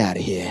 get out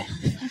of here.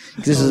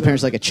 Because this is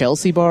apparently like a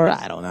Chelsea bar.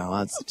 I don't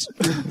know.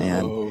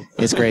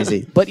 It's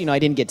crazy. But, I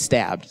didn't get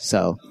stabbed,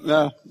 so.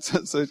 No.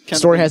 So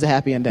story has a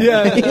happy ending.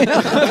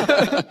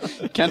 Yeah.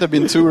 Can't have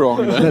been too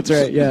wrong. Then. That's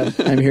right, yeah.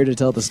 I'm here to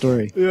tell the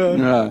story.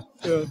 Yeah.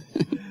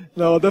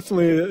 No,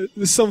 definitely.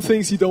 There's some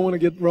things you don't want to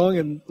get wrong,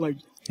 and, like,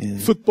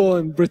 football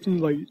in Britain,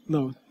 like,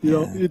 no.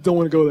 You don't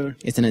want to go there.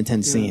 It's an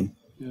intense scene.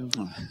 Yeah.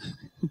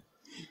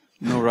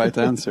 No right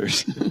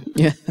answers.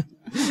 Yeah.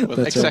 But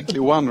exactly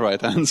one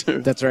right answer.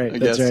 That's right. I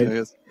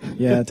guess.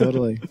 Yeah,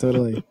 totally.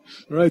 All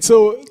right.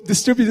 So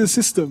distributed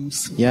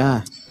systems.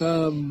 Yeah.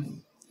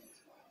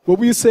 What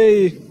would you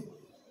say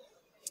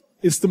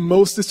is the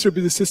most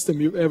distributed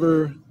system you've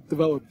ever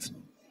developed?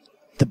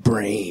 The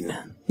brain.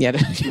 Yeah.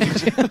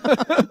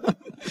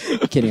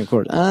 Kidding, of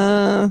course.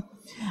 I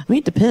mean,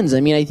 it depends.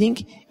 I mean, I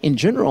think in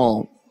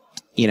general,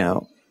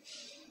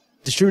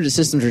 distributed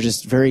systems are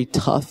just very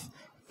tough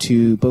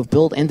to both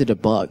build and to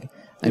debug.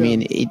 I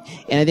mean,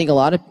 and I think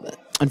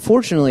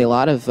unfortunately, a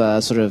lot of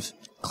sort of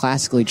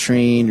classically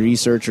trained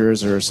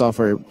researchers or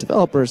software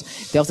developers,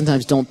 they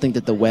oftentimes don't think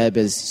that the web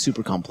is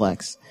super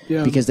complex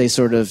because they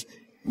sort of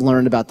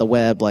learned about the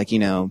web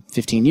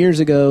 15 years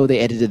ago. They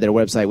edited their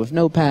website with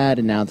Notepad,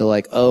 and now they're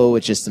like, oh,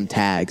 it's just some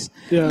tags.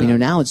 Yeah.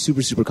 Now it's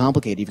super, super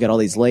complicated. You've got all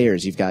these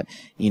layers. You've got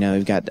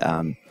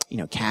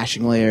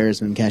caching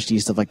layers, memcached,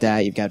 stuff like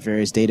that. You've got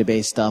various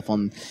database stuff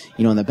on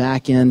the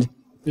back end.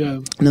 Yeah.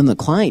 And then the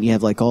client, you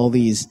have like all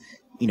these,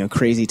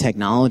 crazy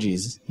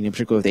technologies,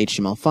 particularly with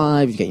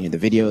HTML5, you've got, the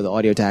video, the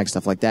audio tags,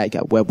 stuff like that. You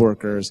got web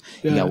workers,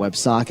 you got web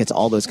sockets,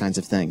 all those kinds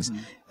of things.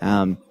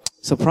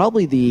 So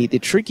probably the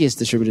trickiest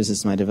distributed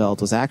system I developed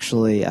was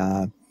actually,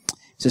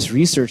 this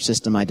research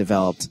system I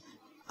developed,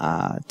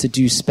 to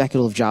do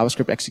speculative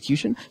JavaScript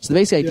execution. So the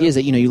basic idea is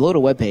that, you load a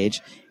web page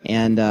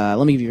and,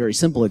 let me give you a very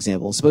simple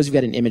example. Suppose you've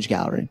got an image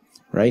gallery,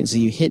 right? And so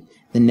you hit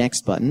the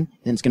next button,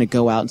 and it's going to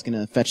go out and it's going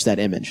to fetch that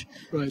image.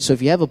 Right. So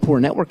if you have a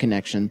poor network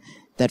connection,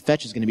 that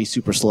fetch is going to be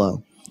super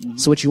slow.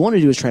 So what you want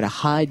to do is try to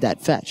hide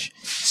that fetch.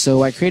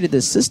 So I created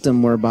this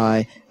system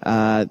whereby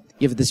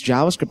you have this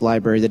JavaScript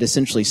library that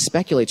essentially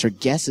speculates or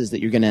guesses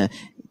that you're going to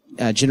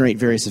generate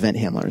various event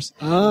handlers.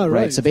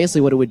 Right. So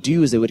basically what it would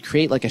do is it would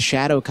create like a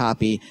shadow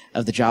copy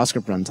of the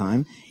JavaScript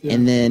runtime,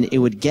 and then it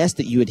would guess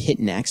that you would hit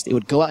next. It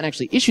would go out and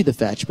actually issue the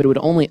fetch, but it would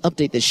only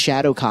update the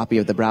shadow copy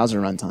of the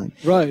browser runtime.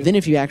 Right. Then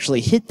if you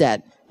actually hit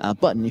that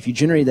button, if you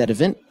generate that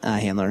event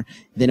handler,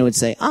 then it would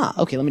say,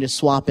 okay, let me just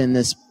swap in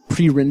this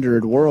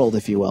pre-rendered world,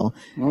 if you will,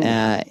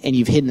 and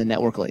you've hidden the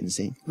network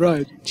latency.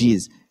 Right.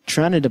 Jeez.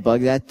 Trying to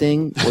debug that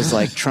thing was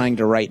like trying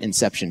to write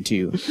Inception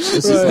 2.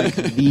 This is like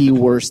the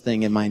worst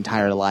thing in my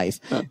entire life.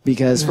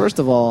 Because first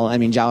of all, I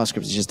mean,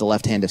 JavaScript is just the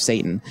left hand of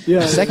Satan.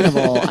 Yeah. Second of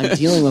all, I'm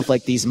dealing with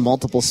like these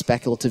multiple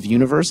speculative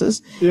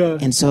universes. Yeah.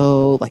 And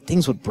so like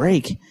things would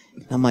break.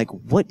 And I'm like,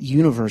 what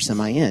universe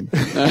am I in?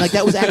 And like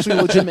that was actually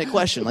a legitimate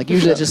question. Like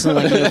usually it's just some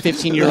like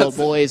 15-year-old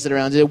boys that are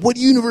around. What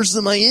universe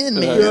am I in,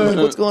 man? Like,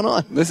 what's going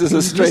on? This is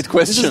a straight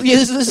question.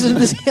 This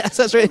is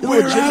that's right.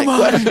 Where am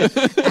I?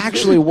 Question.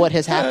 Actually, what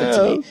has happened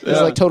to me?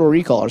 It's like Total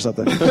Recall or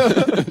something.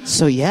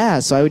 So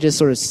I would just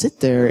sort of sit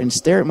there and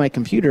stare at my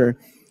computer,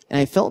 and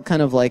I felt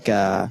kind of like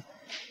a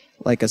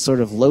sort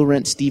of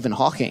low-rent Stephen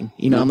Hawking.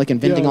 You know, I'm like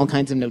inventing all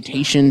kinds of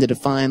notation to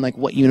define like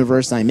what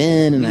universe I'm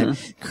in, and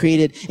I've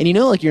created, and you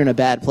know, like you're in a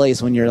bad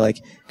place when you're like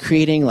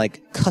creating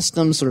like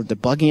custom sort of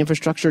debugging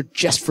infrastructure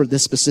just for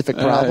this specific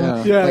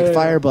problem.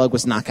 Firebug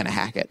was not going to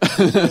hack it.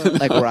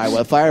 Like where I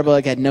was.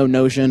 Firebug had no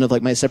notion of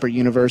like my separate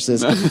universes.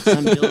 So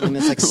I'm building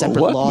this like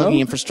separate logging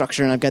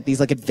infrastructure, and I've got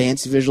these like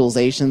advanced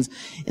visualizations,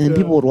 and then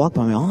people would walk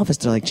by my office.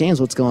 They're like, James,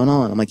 what's going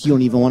on? I'm like, you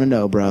don't even want to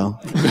know, bro.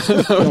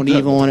 You don't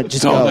even want to,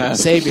 just go.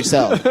 Save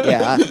yourself.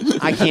 Yeah,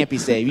 I can't be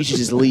saved. You should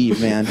just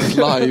leave, man.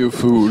 Fly, you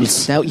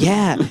fools. Now,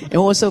 and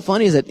what was so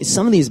funny is that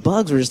some of these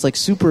bugs were just like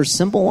super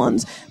simple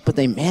ones, but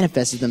they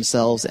manifested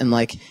themselves in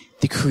like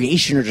the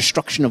creation or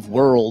destruction of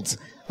worlds.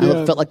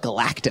 I felt like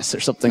Galactus or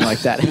something like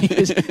that.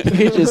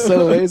 It's just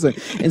so amazing.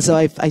 And so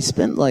I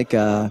spent like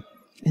I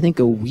think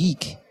a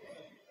week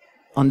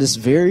on this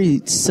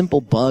very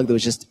simple bug that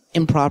was just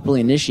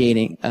improperly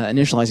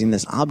initializing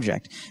this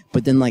object.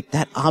 But then like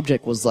that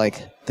object was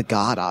like the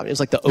God object. It was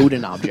like the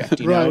Odin object,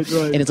 you know? Right.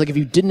 And it's like if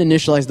you didn't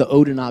initialize the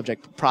Odin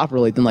object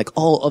properly, then like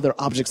all other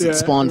objects that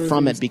spawn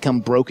from it become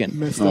broken.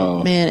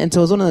 Man, and so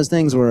it was one of those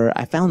things where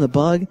I found the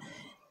bug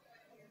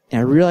and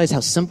I realized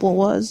how simple it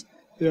was.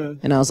 Yeah.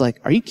 And I was like,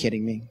 are you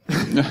kidding me?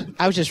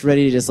 I was just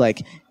ready to just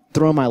like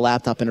throw my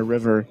laptop in a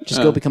river,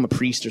 just go become a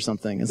priest or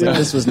something. It's like,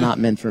 this was not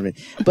meant for me.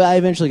 But I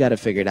eventually got it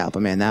figured out.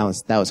 But man, that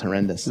was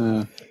horrendous.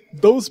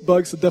 Those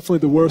bugs are definitely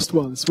the worst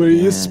ones, where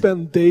you just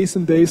spend days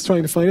and days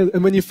trying to find it,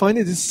 and when you find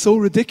it, it's so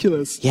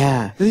ridiculous.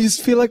 Yeah. And you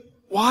just feel like,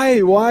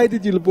 why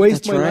did you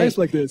waste my life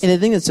like this? And the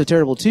thing that's so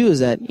terrible too is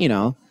that, you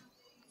know,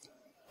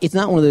 it's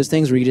not one of those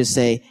things where you just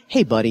say,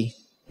 hey buddy,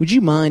 would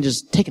you mind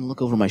just taking a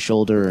look over my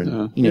shoulder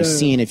and, you know,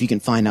 seeing if you can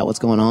find out what's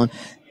going on?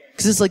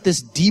 Because it's like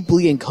this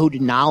deeply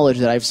encoded knowledge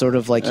that I've sort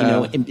of like, you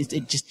know,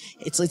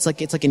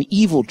 it's like an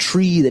evil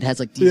tree that has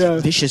like these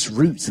vicious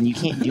roots, and you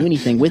can't do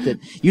anything with it.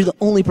 You're the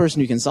only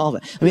person who can solve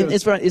it. I mean,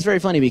 it's very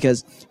funny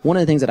because one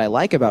of the things that I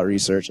like about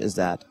research is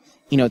that,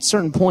 you know, at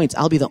certain points,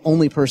 I'll be the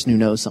only person who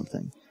knows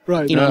something.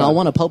 Right. You know, and I'll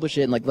want to publish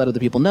it and like let other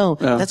people know.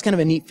 That's kind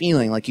of a neat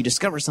feeling. Like you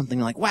discover something,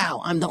 like,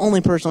 wow, I'm the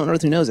only person on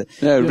earth who knows it.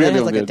 Yeah, really. That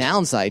has like a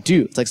downside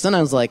too. It's like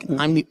sometimes like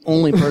I'm the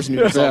only person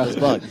who can solve this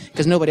bug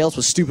because nobody else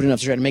was stupid enough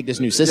to try to make this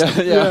new system. It's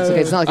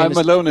okay, it's not like I'm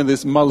alone in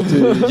this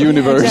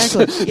multi-universe.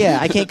 Exactly. Yeah,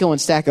 I can't go on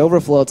Stack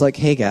Overflow. It's like,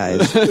 hey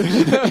guys,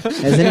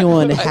 has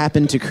anyone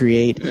happened to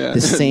create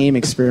the same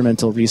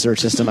experimental research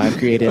system I've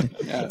created?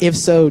 If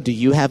so, do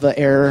you have an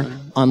error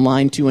on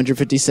line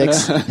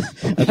 256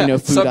 of, you know,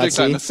 Subject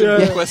line, a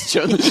simple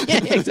question.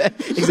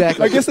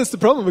 Exactly. I guess that's the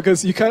problem,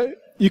 because you can't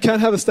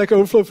have a Stack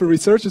Overflow for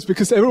researchers,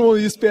 because everyone will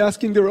just be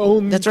asking their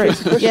own. That's right.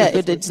 Yeah,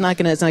 it's not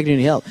gonna do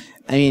any help.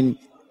 I mean,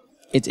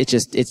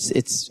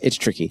 it's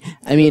tricky.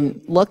 I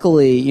mean,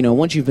 luckily, you know,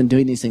 once you've been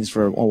doing these things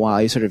for a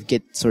while, you sort of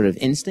get sort of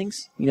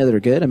instincts, you know, that are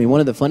good. I mean,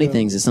 one of the funny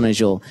things is sometimes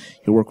you'll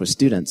work with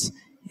students,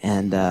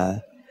 and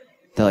they're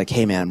like,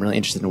 "Hey, man, I'm really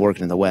interested in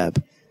working in the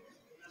web."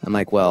 I'm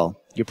like, "Well,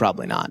 you're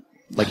probably not.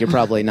 Like, you're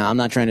probably not. I'm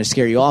not trying to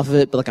scare you off of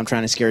it, but like, I'm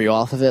trying to scare you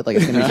off of it. Like,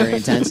 it's going to be very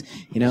intense,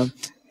 you know?"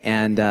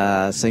 And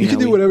so you can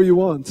do whatever you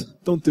want.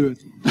 Don't do it.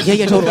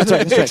 Yeah, totally.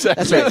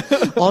 That's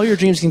right. All your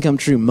dreams can come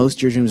true. Most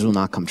of your dreams will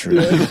not come true.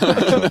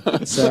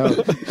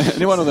 So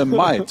any one of them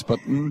might, but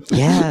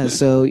yeah.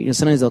 So, you know,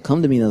 sometimes they'll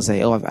come to me and they'll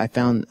say, "Oh, I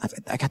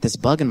got this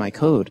bug in my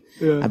code.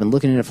 I've been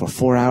looking at it for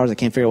 4 hours. I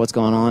can't figure out what's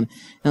going on."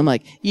 And I'm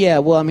like, "Yeah,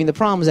 well, I mean, the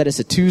problem is that it's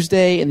a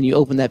Tuesday, and then you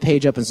open that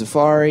page up in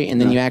Safari,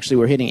 and then you actually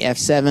were hitting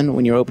F7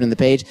 when you're opening the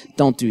page.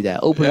 Don't do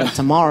that. Open it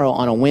tomorrow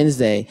on a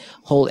Wednesday.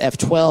 Hold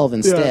F12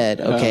 instead,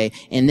 okay,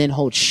 and then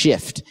hold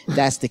Shift.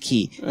 That's the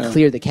key.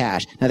 Clear the cache.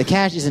 Now, the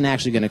cache isn't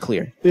actually going to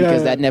clear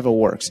because that never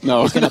works.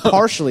 No. It's going to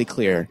partially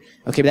clear.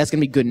 Okay, but that's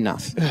going to be good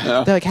enough."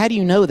 They're like, "How do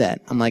you know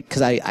that?" I'm like,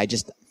 "Because I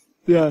just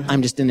Yeah.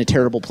 I'm just in a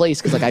terrible place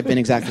because like I've been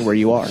exactly where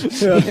you are.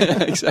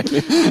 Yeah,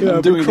 exactly. Yeah,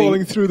 I've been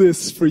crawling through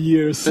this for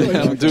years.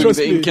 I'm doing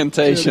the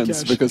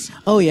incantations because...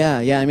 Oh, yeah.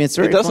 I mean, it's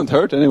very It doesn't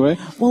hurt anyway.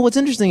 Well, what's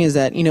interesting is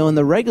that, in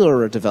the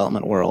regular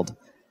development world,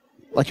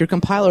 like your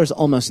compiler is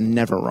almost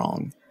never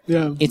wrong.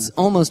 Yeah. It's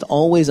almost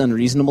always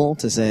unreasonable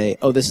to say,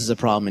 oh, this is a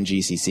problem in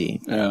GCC.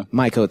 Yeah.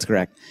 My code's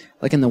correct.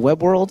 Like in the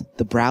web world,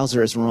 the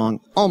browser is wrong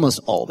almost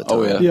all the time.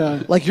 Oh, yeah.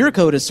 Yeah. Like your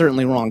code is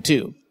certainly wrong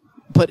too.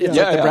 But it's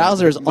like the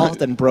browser is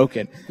often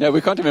broken. Yeah,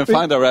 we can't even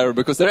find our error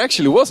because there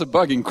actually was a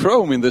bug in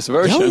Chrome in this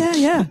version. Oh,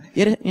 yeah.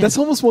 That's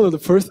almost one of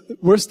the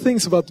worst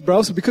things about the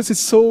browser because it's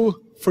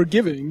so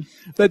forgiving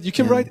that you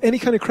can write any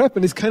kind of crap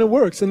and it kind of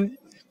works. And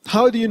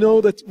how do you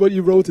know that what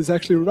you wrote is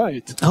actually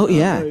right? Oh,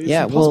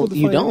 yeah. Well,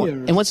 you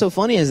don't. And what's so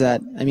funny is that,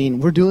 I mean,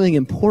 we're doing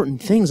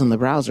important things on the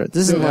browser.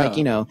 This isn't like,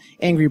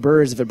 Angry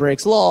Birds, if it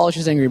breaks, lol, it's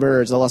just Angry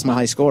Birds, I lost my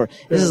high score.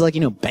 This is like,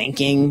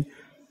 banking,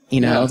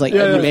 it's like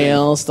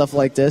email, stuff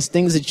like this,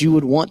 things that you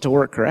would want to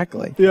work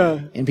correctly. Yeah.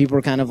 And people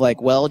are kind of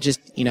like, well, just,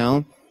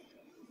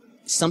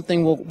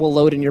 something will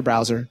load in your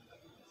browser.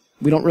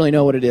 We don't really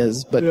know what it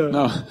is, but... Yeah.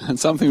 No, and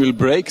something will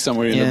break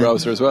somewhere in the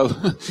browser as well.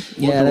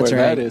 Yeah, that's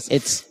right. That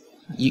is.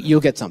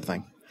 You'll get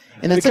something.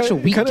 And that's such a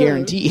weak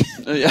guarantee.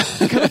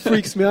 It kind of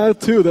freaks me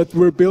out, too, that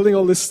we're building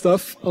all this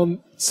stuff on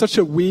such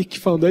a weak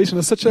foundation,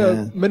 and such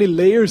many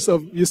layers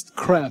of just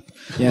crap.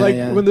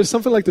 When there's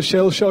something like the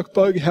shell shock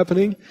bug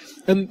happening,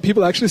 and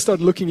people actually start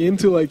looking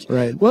into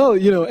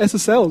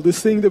SSL,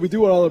 this thing that we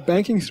do all our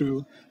banking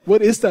through,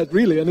 what is that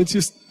really? And it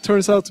just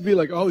turns out to be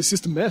like, it's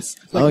just a mess.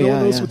 No one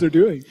knows what they're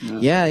doing.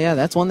 Yeah.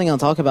 That's one thing I'll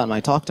talk about in my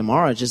talk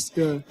tomorrow.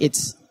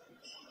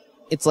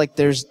 It's like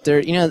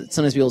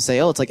sometimes people say,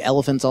 it's like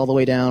elephants all the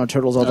way down or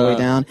turtles all the way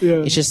down. Yeah.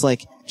 It's just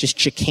like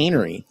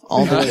chicanery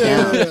all the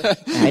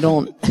way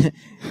down.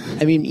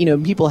 I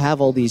mean, people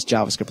have all these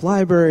JavaScript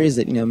libraries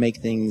that, make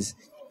things,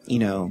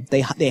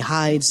 they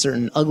hide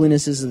certain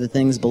uglinesses of the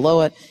things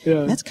below it.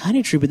 Yeah. That's kind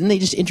of true, but then they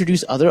just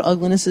introduce other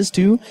uglinesses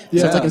too.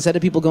 So it's like instead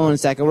of people going on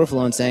Stack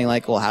Overflow and saying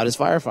like, well, how does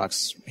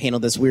Firefox handle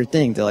this weird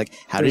thing? They're like,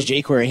 how does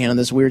jQuery handle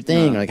this weird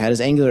thing? Or like, how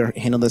does Angular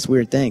handle this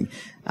weird thing?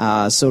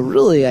 So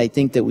really, I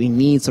think that we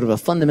need sort of a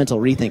fundamental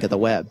rethink of the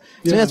web.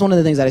 So that's one of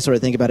the things that I sort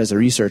of think about as a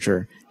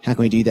researcher. How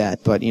can we do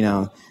that? But,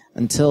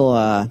 until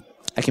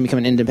I can become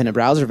an independent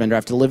browser vendor, I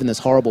have to live in this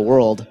horrible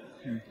world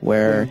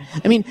where,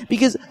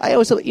 because I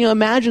always,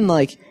 imagine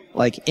like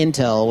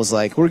Intel was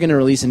like, we're going to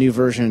release a new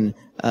version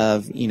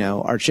of,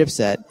 our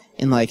chipset,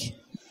 and like,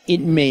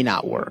 it may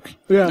not work.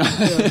 Yeah.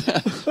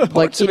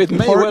 Like, it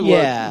may well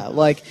work.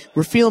 Like,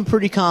 we're feeling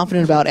pretty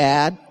confident about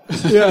add.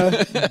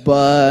 Yeah.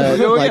 But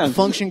like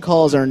function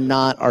calls are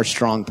not our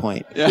strong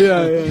point.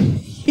 Yeah.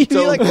 You'd be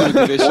like,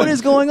 what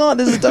is going on?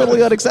 This is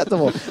totally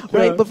unacceptable.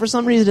 Right? But for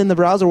some reason in the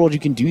browser world you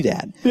can do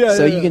that.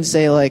 So you can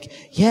say like,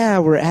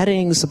 we're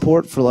adding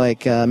support for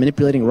like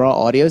manipulating raw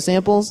audio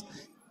samples.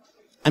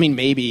 I mean,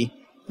 maybe.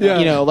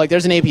 Yeah. Like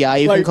there's an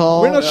API you can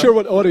call. We're not sure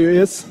what audio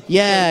is.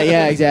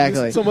 Yeah,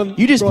 exactly.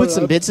 You just put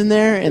some bits in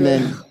there and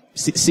then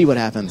see what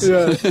happens.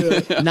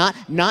 Not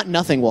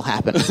nothing will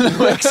happen.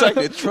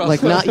 Exactly.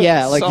 Trust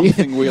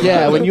something will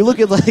happen. When you look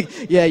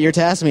at your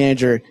task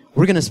manager,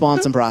 we're gonna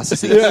spawn some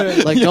processes.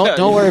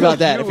 Don't worry about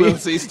that. You will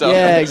see stuff.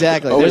 Yeah,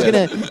 exactly.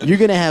 You're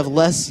gonna have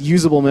less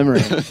usable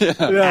memory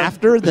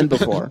after than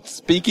before.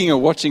 Speaking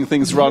of watching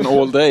things run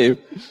all day.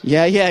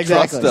 Yeah,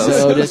 exactly.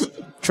 So just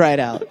try it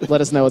out.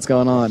 Let us know what's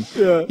going on.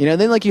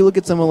 Then like you look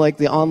at some of like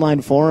the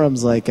online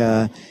forums, like,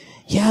 I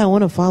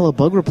want to file a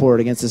bug report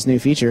against this new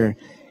feature.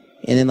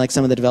 And then, like,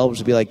 some of the developers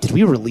would be like, did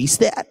we release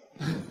that?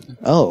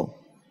 Oh.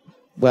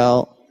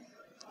 Well,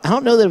 I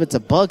don't know that if it's a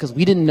bug because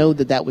we didn't know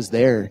that was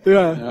there.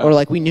 Or,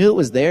 like, we knew it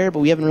was there, but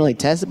we haven't really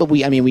tested. But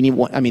we need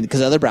one.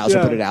 Because other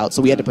browser put it out,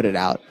 so we had to put it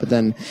out. But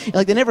then,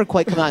 like, they never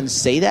quite come out and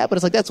say that, but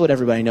it's like, that's what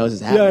everybody knows is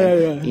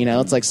happening.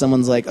 It's like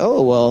someone's like,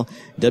 oh, well,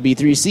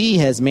 W3C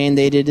has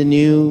mandated a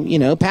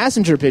new,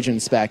 passenger pigeon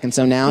spec. And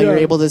so now you're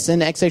able to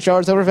send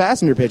XHRs over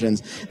passenger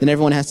pigeons. Then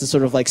everyone has to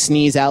sort of, like,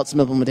 sneeze out some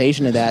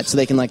implementation of that so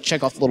they can, like,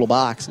 check off the little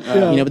box.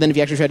 But then if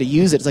you actually try to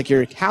use it, it's like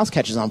your house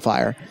catches on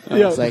fire.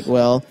 It's like,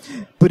 well,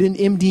 but in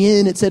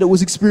MDN it said it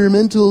was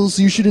experimental,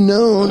 so you should have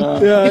known.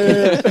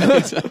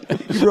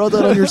 You brought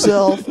that on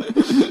yourself.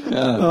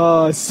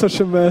 Oh, it's such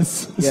a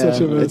mess.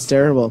 It's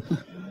terrible.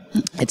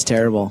 It's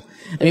terrible.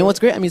 I mean, what's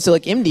great, so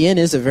like MDN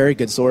is a very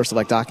good source of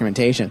like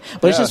documentation,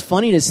 but it's just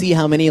funny to see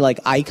how many like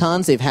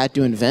icons they've had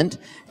to invent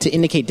to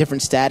indicate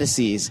different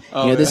statuses.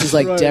 This is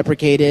like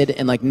deprecated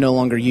and like no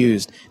longer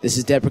used. This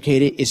is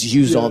deprecated, it's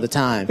used all the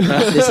time.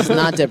 This is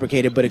not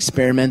deprecated, but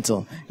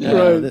experimental.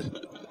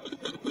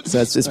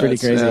 So it's pretty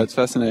crazy. Yeah, it's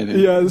fascinating.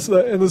 Yeah,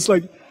 it's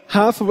like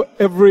half of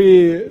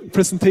every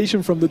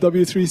presentation from the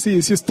W3C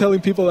is just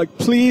telling people like,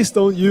 please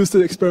don't use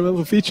the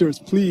experimental features,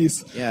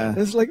 please. Yeah. And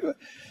it's like,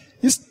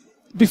 just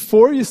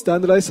before you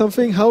standardize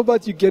something, how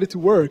about you get it to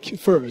work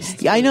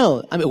first? Yeah, I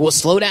know.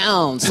 Slow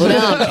down,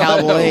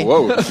 cowboy.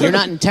 Whoa. You're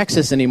not in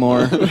Texas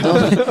anymore.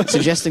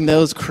 Suggesting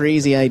those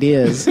crazy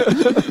ideas.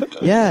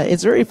 Yeah,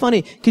 it's very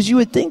funny because you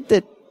would think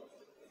that.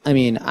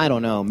 I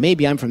don't know.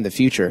 Maybe I'm from the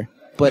future,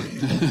 But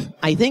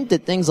I think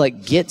that things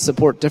like Git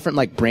support different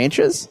like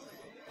branches.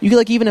 You could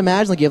like even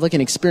imagine like you have like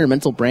an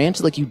experimental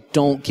branch like you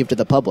don't give to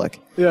the public.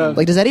 Yeah.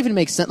 Like does that even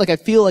make sense? Like I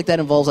feel like that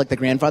involves like the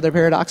grandfather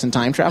paradox and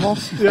time travel.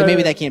 Like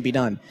maybe that can't be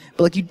done.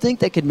 But like you'd think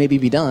that could maybe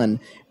be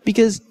done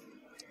because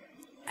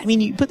I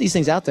mean you put these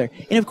things out there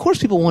and of course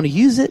people want to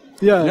use it.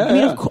 Yeah. I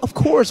mean of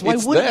course why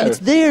wouldn't it's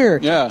there.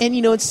 Yeah. And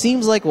you know it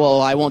seems like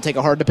well I won't take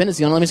a hard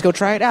dependency on it, let me just go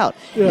try it out.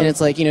 Yeah. And it's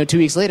like 2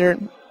 weeks later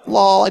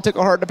lol, I took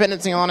a hard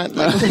dependency on it.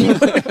 Like,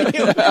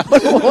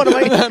 what am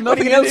I?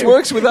 Nothing else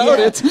works without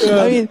it.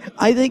 I mean,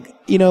 I think,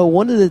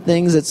 one of the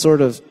things that sort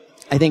of,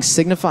 I think,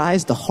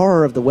 signifies the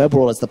horror of the web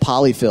world is the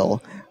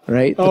polyfill,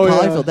 right? The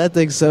polyfill, that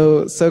thing's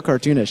so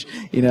cartoonish.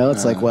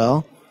 It's like,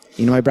 well,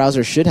 my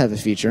browser should have a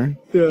feature.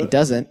 Yeah. It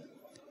doesn't.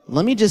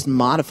 Let me just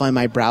modify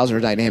my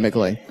browser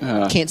dynamically.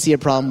 Can't see a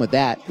problem with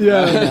that.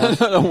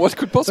 Yeah. What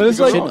could possibly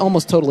go It should wrong?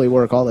 almost totally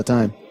work all the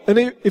time.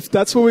 And if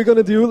that's what we're going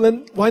to do,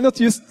 then why not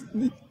just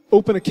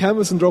open a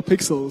canvas and draw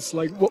pixels?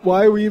 Like,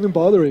 why are we even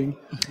bothering?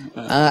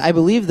 I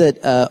believe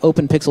that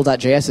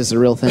openpixel.js is a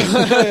real thing.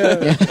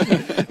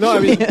 No, I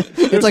mean,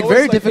 it's like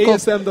very difficult.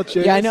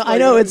 ASM.js, yeah, I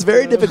know. It's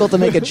very difficult to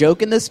make a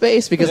joke in this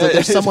space because like,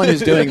 there's someone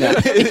who's doing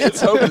that.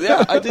 It's open.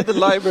 Yeah, I did the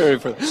library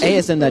for that.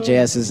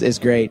 ASM.js is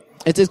great.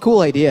 It's a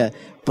cool idea,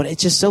 but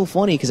it's just so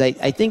funny because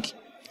I think,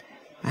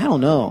 I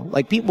don't know,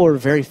 like people are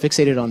very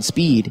fixated on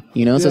speed,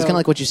 so it's kind of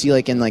like what you see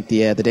like in like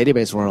the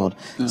database world.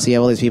 So you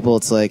have all these people,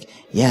 it's like,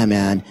 yeah,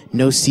 man,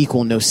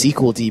 NoSQL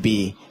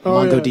DB,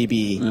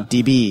 MongoDB,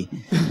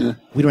 DB.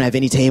 We don't have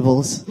any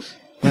tables. We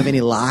don't have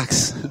any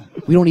locks.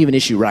 We don't even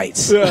issue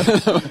writes.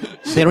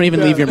 They don't even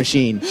leave your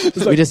machine.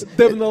 We just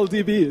DevNull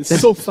DB is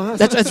so fast.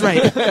 That's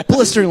right.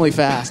 Blisteringly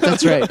fast.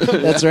 That's right.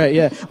 That's right.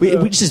 Yeah.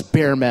 We just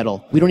bare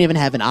metal. We don't even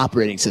have an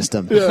operating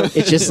system.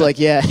 It's just like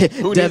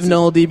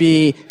DevNull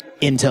DB.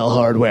 Intel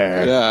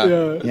hardware.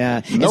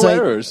 Yeah. No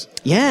errors.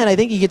 Yeah, and I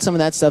think you get some of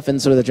that stuff in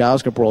sort of the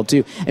JavaScript world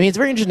too. I mean, it's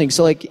very interesting.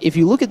 So, like, if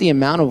you look at the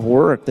amount of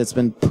work that's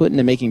been put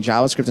into making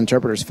JavaScript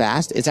interpreters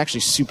fast, it's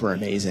actually super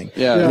amazing.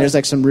 Yeah. And there's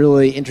like some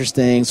really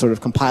interesting sort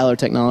of compiler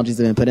technologies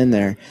that have been put in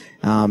there.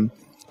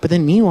 But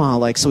then meanwhile,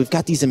 like, so we've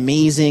got these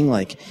amazing,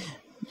 like,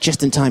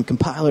 just-in-time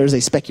compilers. They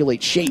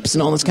speculate shapes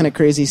and all this kind of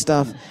crazy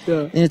stuff.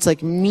 Yeah. And it's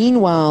like,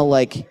 meanwhile,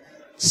 like,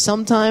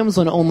 sometimes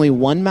when only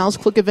one mouse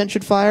click event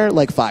should fire,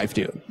 like 5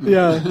 do.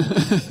 Yeah.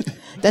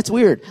 That's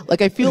weird.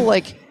 Like I feel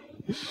like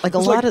a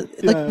lot of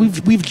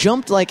we've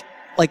jumped like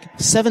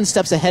 7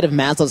 steps ahead of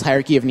Maslow's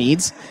hierarchy of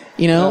needs.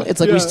 It's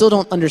like we still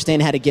don't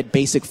understand how to get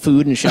basic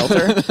food and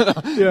shelter.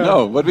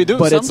 No, but we do.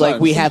 But sometimes. it's like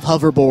we have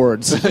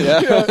hoverboards.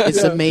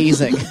 It's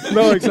amazing.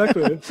 No,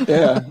 exactly.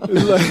 Yeah.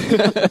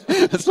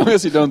 As long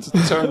as you don't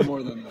turn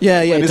more than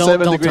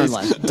Don't turn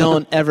left.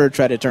 Don't ever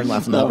try to turn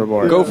left on the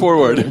hoverboard. Go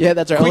forward. Yeah,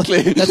 that's right.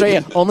 Quickly. That's right.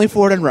 Yeah, only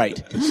forward and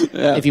right.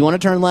 Yeah. If you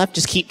want to turn left,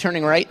 just keep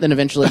turning right. Then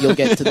eventually you'll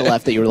get to the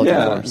left that you were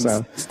looking for.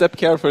 So step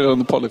carefully on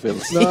the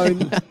polyfills.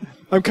 No,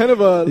 I'm kind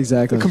of a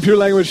computer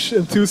language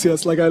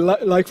enthusiast. Like I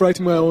like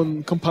writing my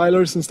own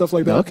compilers and stuff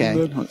like that.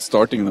 Okay.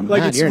 Starting them.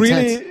 Like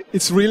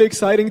it's really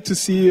exciting to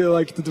see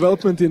like the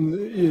development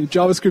in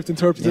JavaScript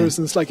interpreters,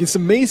 and it's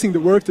amazing the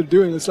work they're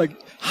doing. It's like,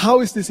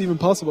 how is this even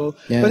possible?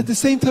 Yeah. But at the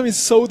same time, it's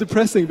so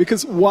depressing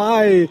because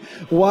why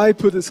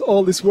put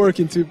all this work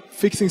into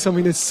fixing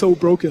something that's so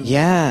broken?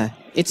 Yeah,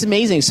 it's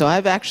amazing. So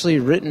I've actually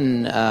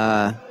written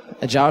a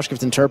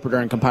JavaScript interpreter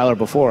and compiler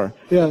before.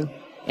 Yeah.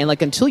 And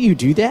like until you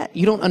do that,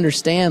 you don't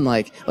understand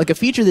like a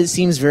feature that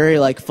seems very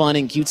like fun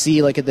and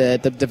cutesy like at the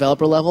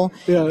developer level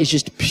is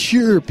just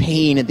pure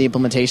pain at the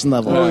implementation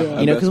level.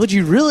 Because what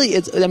you'd really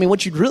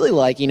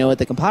like, at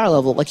the compiler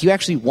level, like you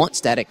actually want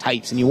static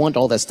types and you want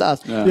all that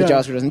stuff that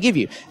JavaScript doesn't give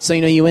you. So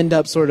you end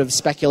up sort of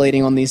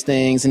speculating on these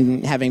things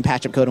and having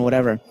patch up code and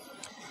whatever.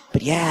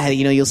 But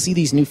you'll see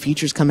these new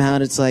features come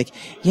out. It's like,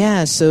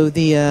 so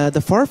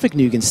the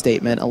Farfignugan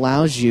statement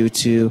allows you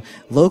to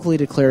locally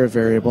declare a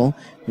variable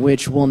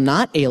which will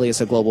not alias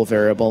a global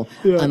variable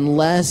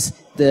unless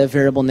the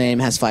variable name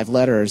has 5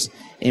 letters,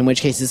 in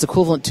which case it's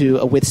equivalent to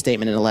a with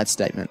statement and a let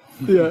statement.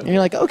 Yeah. And you're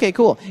like, okay,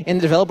 cool. And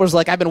the developer's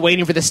like, I've been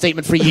waiting for this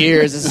statement for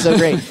years. This is so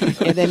great.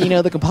 And then,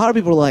 the compiler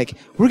people are like,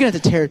 we're going to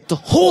have to tear the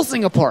whole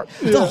thing apart.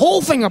 The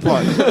whole thing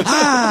apart.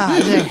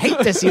 I hate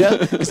this,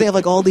 because they have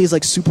like all these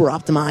like super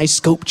optimized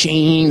scope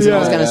chains and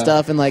all this kind of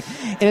stuff. And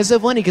it's so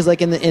funny because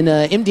like in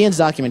MDN's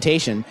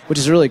documentation, which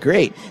is really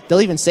great,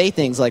 they'll even say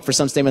things like for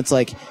some statements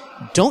like,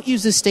 don't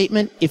use this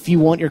statement if you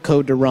want your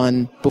code to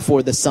run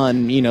before the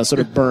sun, sort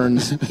of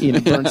burns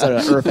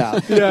the earth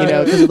out.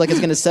 Because it's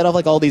going to set off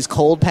like all these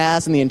cold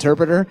paths in the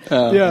interpreter.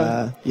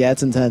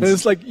 It's intense. And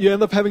it's like you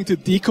end up having to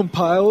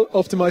decompile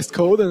optimized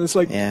code, and it's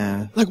like,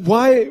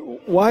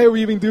 why are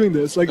we even doing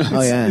this? Like,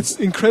 it's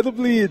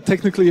incredibly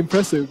technically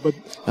impressive, but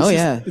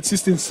it's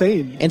just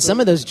insane. And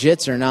some of those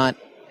JITs are not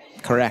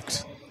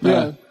correct.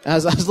 Yeah. I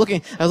was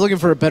looking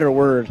for a better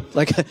word.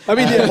 Like, I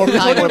mean, more we're kind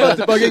talking word, about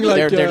but debugging,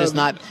 like, they're just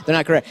not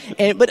correct.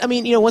 But I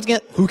mean, once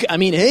again,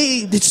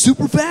 hey, it's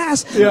super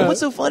fast. Yeah. What's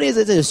so funny is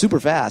it's super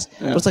fast.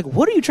 But it's like,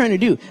 what are you trying to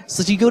do?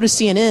 So you go to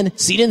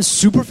CNN's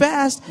super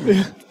fast.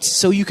 Yeah.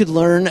 So you could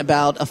learn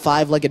about a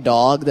 5-legged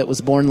dog that was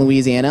born in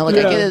Louisiana. Like,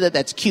 I get it,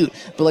 that's cute.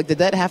 But like, did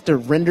that have to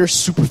render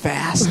super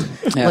fast?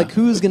 Like,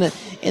 who's gonna?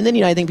 And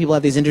then I think people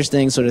have these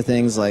interesting sort of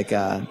things like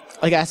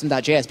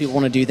Atom.js. People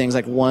want to do things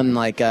like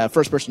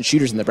first-person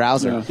shooters in the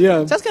browser. Yeah.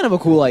 So that's kind of a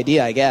cool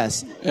idea, I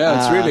guess. Yeah,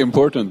 it's really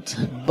important.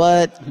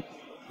 But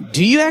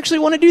do you actually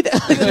want to do that?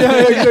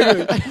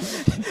 Exactly.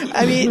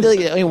 I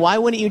mean, why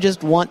wouldn't you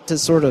just want to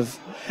sort of?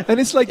 And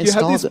it's like you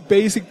have these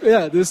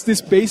there's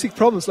these basic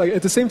problems. Like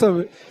at the same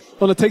time,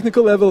 on a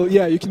technical level,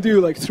 you can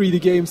do like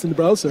 3D games in the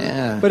browser.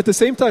 Yeah. But at the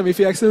same time, if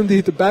you accidentally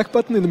hit the back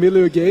button in the middle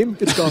of a game,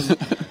 it's gone.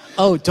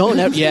 Oh, don't.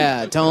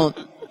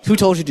 Who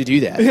told you to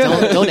do that?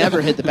 Don't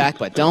ever hit the back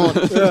button. Don't.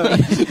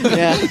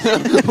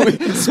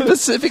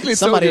 Specifically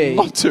Somebody told you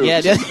not to.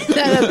 Yeah,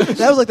 that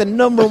was like the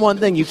number one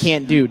thing you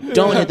can't do.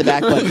 Don't hit the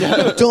back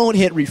button. Don't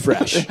hit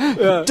refresh.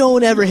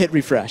 Don't ever hit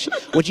refresh.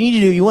 What you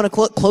need to do, you want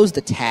to close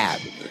the tab.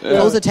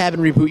 Close the tab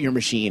and reboot your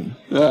machine.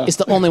 It's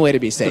the only way to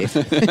be safe.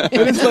 And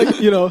it's like,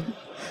 in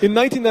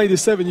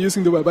 1997,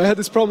 using the web, I had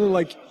this problem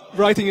like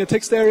writing a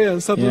text area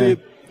and suddenly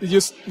it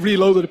just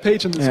reloaded the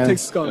page and the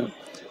text is gone.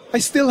 I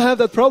still have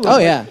that problem. Oh,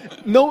 yeah.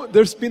 No,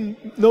 there's been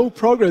no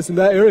progress in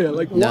that area.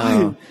 Like,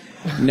 why?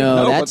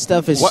 No, that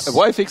stuff is...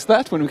 Why fix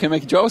that when we can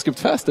make JavaScript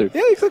faster?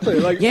 Yeah,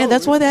 exactly. Like,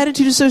 that's why the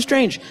attitude is so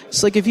strange.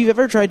 It's like if you've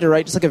ever tried to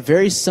write just like a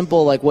very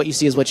simple, like what you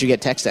see is what you get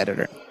text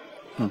editor.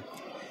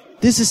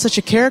 This is such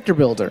a character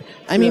builder.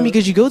 I mean,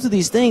 because you go through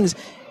these things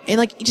and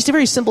like just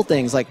very simple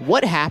things like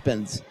what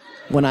happens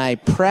when I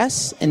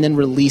press and then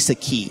release a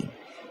key?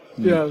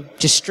 Yeah.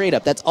 Just straight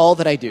up. That's all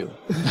that I do.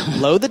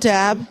 Load the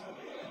tab.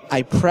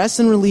 I press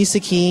and release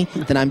a key,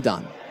 then I'm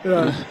done.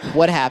 Yeah.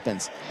 What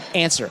happens?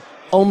 Answer.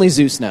 Only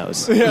Zeus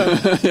knows. Yeah.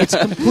 It's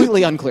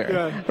completely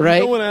unclear,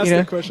 right? No one asked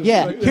that question.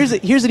 Yeah. Like,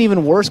 here's an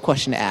even worse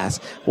question to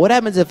ask. What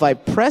happens if I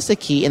press a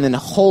key and then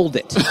hold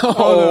it?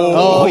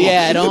 Oh,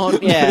 no.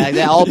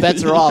 All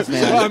bets are off,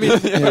 man. Well, I mean,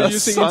 are you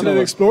using Internet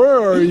Explorer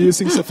or are you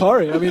using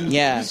Safari? I mean,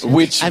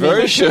 which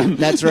version?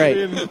 That's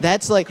right.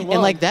 That's like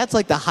that's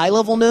like the high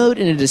level node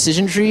in a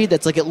decision tree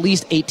that's like at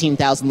least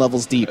 18,000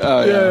 levels deep.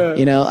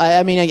 Yeah. I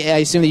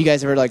assume that you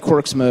guys have heard like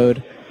Quarks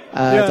mode.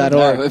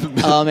 .org.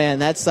 Oh man,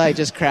 that site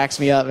just cracks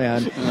me up,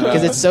 man,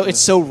 because it's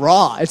so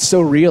raw, it's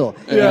so real.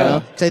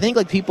 Because I think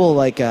like people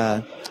like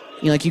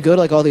like you go to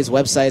like all these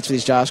websites for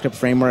these JavaScript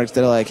frameworks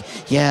that are like,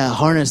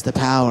 harness the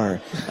power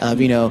of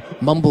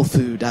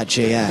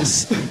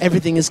mumblefood.js.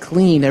 Everything is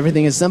clean,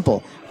 everything is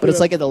simple. But it's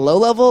like at the low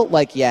level,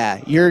 like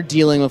you're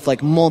dealing with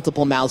like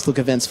multiple mouse click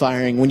events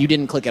firing when you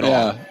didn't click at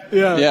all.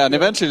 Yeah, and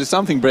eventually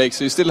something breaks,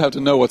 so you still have to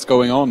know what's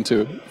going on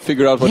to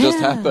figure out what just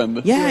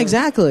happened. Yeah,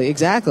 exactly.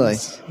 It's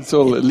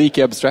all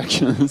leaky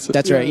abstractions.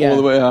 That's right. All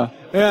the way. Yeah,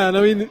 and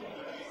I mean,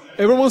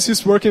 everyone's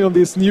just working on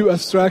these new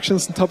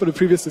abstractions on top of the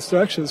previous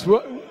abstractions,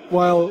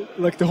 while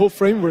like the whole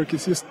framework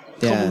is just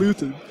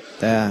convoluted.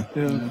 It's a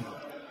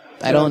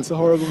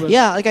horrible mess.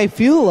 Yeah, like I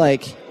feel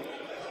like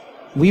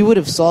we would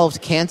have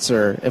solved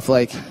cancer if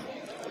like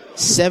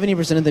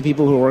 70% of the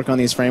people who work on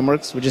these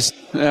frameworks would just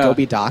go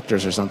be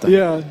doctors or something.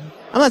 Yeah.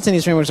 I'm not saying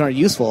these frameworks aren't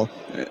useful,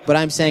 but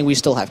I'm saying we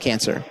still have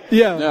cancer.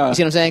 Yeah. You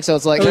see what I'm saying? So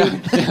it's like... I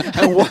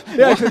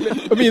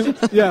mean,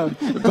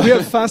 we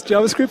have fast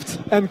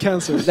JavaScript and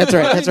cancer. That's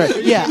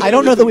right. Yeah, I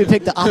don't know that we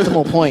picked the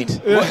optimal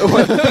point.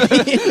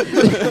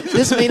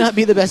 This may not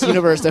be the best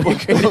universe that we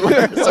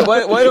created. So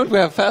why don't we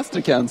have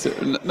faster cancer?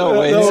 No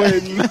way.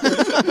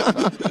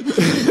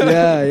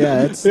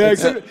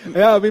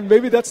 Exactly. I mean,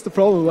 maybe that's the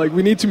problem. Like,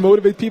 we need to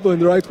motivate people in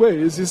the right way.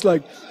 It's just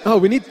like,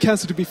 we need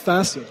cancer to be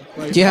faster.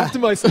 Like,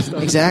 optimize this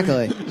stuff.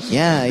 Exactly.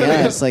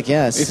 Yeah. It's like,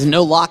 it's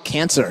no lock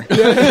cancer. That's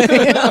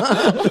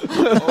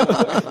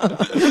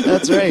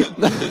right.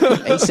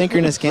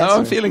 Asynchronous cancer. Now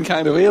I'm feeling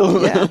kind of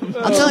ill. Yeah.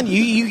 I'm telling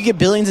you, you could get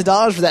billions of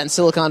dollars for that in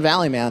Silicon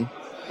Valley, man.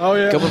 Oh,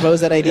 yeah. Go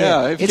propose that idea.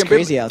 Yeah, it's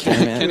crazy out there,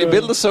 man. Can you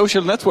build a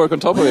social network on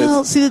top of it?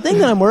 Well, see, the thing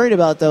that I'm worried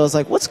about, though, is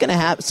like, what's going to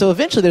happen? So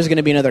eventually there's going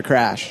to be another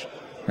crash,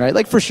 right?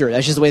 Like, for sure.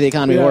 That's just the way the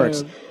economy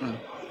works. Yeah.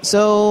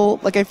 So,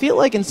 like, I feel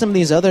like in some of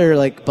these other,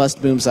 like,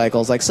 bust boom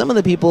cycles, like, some of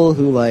the people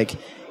who, like,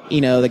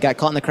 that got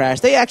caught in the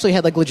crash, they actually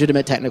had, like,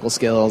 legitimate technical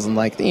skills and,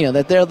 like,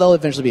 that they'll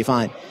eventually be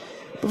fine.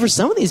 But for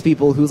some of these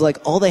people who's, like,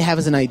 all they have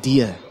is an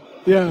idea.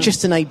 Yeah.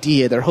 Just an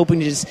idea. They're hoping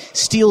to just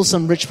steal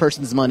some rich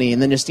person's money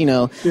and then just,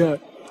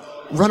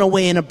 run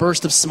away in a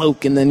burst of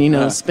smoke and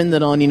then, spend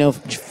it on,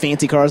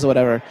 fancy cars or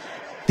whatever.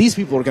 These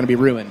people are going to be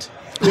ruined.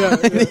 Yeah.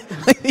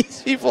 Like,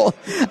 these people,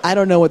 I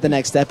don't know what the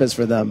next step is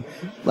for them.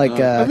 Like,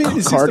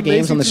 card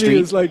games on the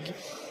street. It's like,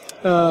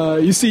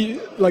 you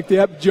see, like, the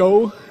app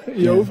Yo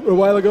a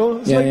while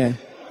ago. It's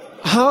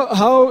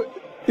how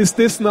is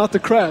this not the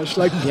crash?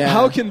 Like,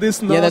 how can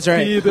this not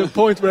be the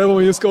point where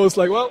everyone just goes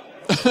like, well,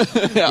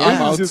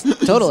 I'm out.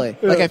 Totally.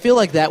 Like, I feel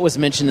like that was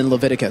mentioned in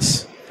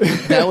Leviticus.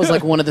 That was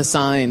like one of the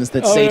signs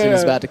that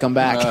Satan's about to come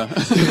back.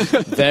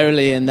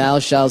 Verily, and thou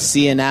shalt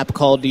see an app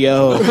called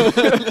Yo,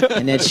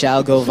 and it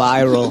shall go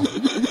viral.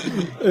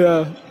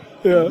 Yeah.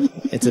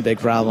 It's a big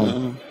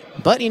problem.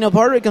 But,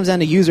 part of it comes down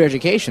to user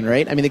education,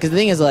 right? I mean, because the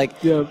thing is,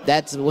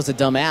 that was a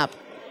dumb app.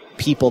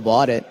 People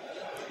bought it.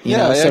 So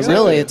exactly.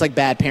 really, it's like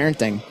bad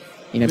parenting.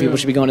 People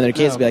should be going to their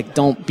kids and be like,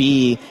 don't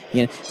be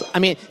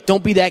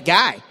that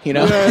guy,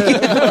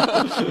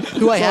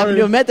 who I happen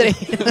to have met today.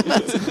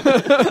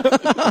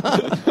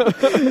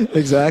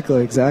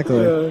 Exactly.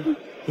 Yeah.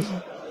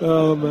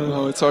 Oh, man.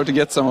 No, it's hard to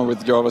get somewhere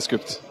with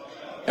JavaScript.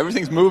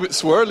 Everything's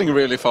swirling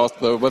really fast,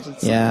 though. But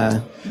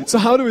So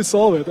how do we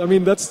solve it? I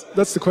mean, that's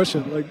the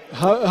question. Like,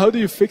 how do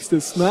you fix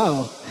this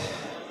now?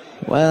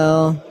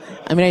 Well,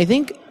 I mean, I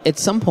think at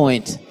some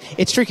point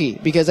it's tricky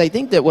because I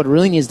think that what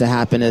really needs to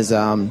happen is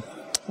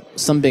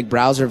some big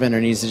browser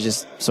vendor needs to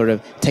just sort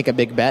of take a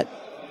big bet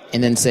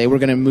and then say we're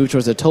going to move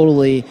towards a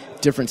totally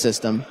different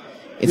system.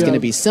 It's going to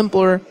be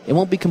simpler. It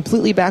won't be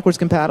completely backwards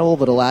compatible,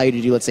 but allow you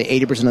to do, let's say,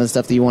 80% of the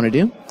stuff that you want to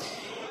do.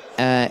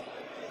 I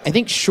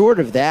think short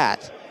of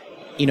that,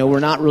 we're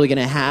not really going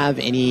to have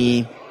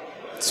any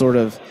sort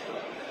of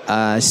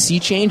sea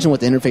change in what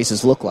the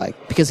interfaces look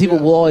like because people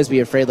will always be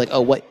afraid, like,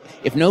 oh, what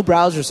if no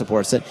browser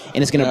supports it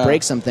and it's going to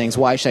break some things?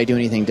 Why should I do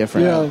anything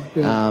different?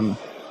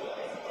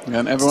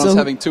 And everyone's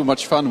having too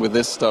much fun with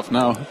this stuff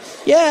now.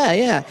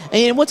 Yeah.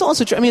 And what's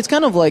also true, I mean, it's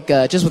kind of like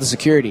just with the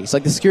security. It's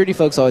like the security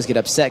folks always get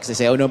upset because they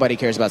say, oh, nobody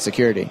cares about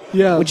security.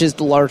 Yeah. Which is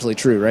largely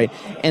true, right?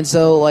 And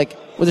so, like,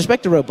 with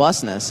respect to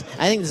robustness,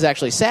 I think this is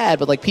actually sad,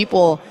 but, like,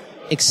 people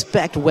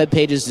expect web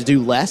pages to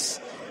do less.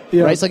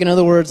 Yeah. Right? It's like, in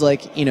other words,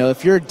 like,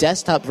 if your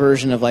desktop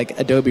version of, like,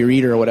 Adobe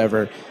Reader or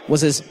whatever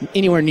was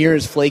anywhere near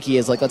as flaky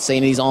as, like, let's say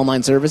in these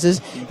online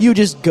services, you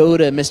just go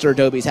to Mr.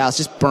 Adobe's house,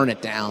 just burn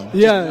it down.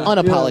 Yeah.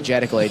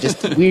 Unapologetically.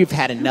 Just, we've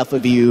had enough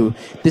of you.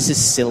 This is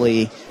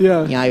silly.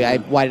 Yeah.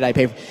 Why did I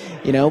pay for,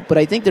 but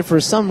I think that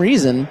for some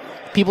reason,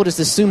 people just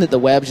assume that the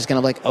web's just kind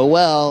of like, oh,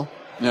 well,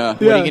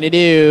 what are you going to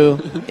do?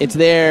 It's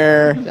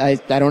there. I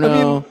don't know.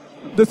 I mean,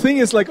 the thing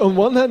is, like, on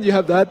one hand, you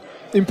have that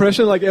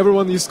impression, like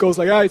everyone just goes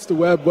like, it's the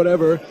web,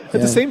 whatever. At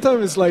the same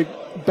time, it's like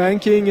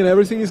banking and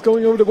everything is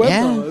going over the web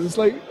now. It's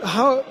like,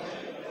 how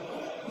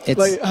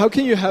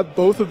can you have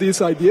both of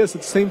these ideas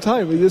at the same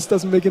time? It just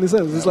doesn't make any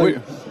sense. It's like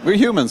we're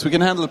humans. We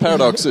can handle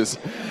paradoxes.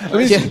 I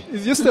mean,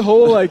 it's just the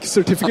whole like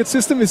certificate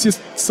system is just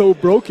so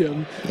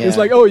broken. It's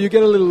like, you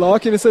get a little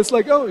lock and it says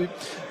like,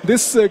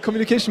 this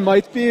communication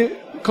might be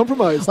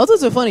compromised. Well,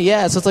 that's so funny.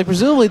 Yeah, so it's like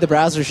presumably the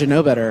browser should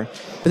know better,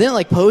 but then it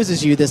like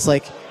poses you this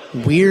like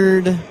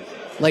weird,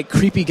 like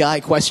creepy guy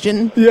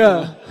question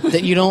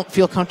that you don't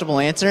feel comfortable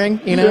answering,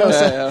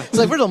 It's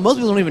like, first of all, most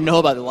people don't even know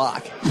about the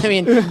lock. I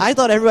mean, I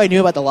thought everybody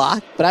knew about the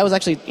lock, but I was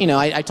actually,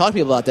 I talked to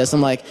people about this.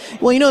 I'm like,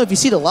 well, if you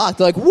see the lock,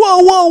 they're like,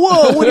 whoa,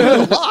 what do you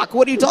mean the lock?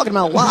 What are you talking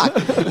about, lock?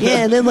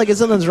 Yeah, and then like if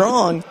something's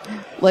wrong,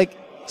 like,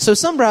 so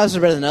some browsers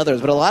are better than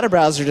others, but a lot of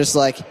browsers are just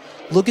like,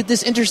 look at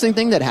this interesting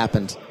thing that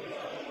happened.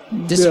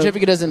 This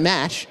certificate doesn't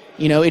match.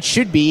 It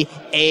should be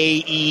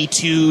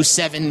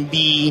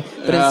AE27B,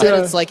 but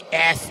instead it's like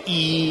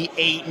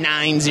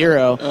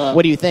FE890.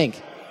 What do you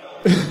think?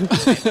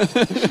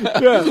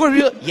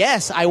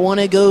 Yes, I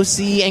want to go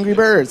see Angry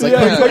Birds. Like,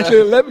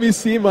 exactly. Let me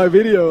see my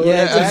video.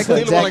 Yeah,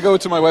 exactly. I still want to go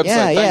to my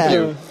website. Thank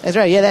you. That's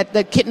right. Yeah,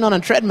 that kitten on a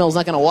treadmill is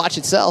not going to watch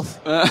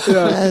itself.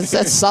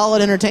 That's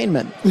solid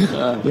entertainment.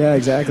 Yeah,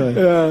 exactly.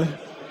 Yeah,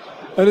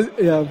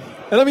 and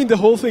I mean the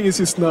whole thing is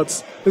just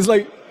nuts. It's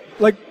like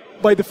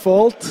by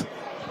default,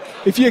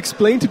 if you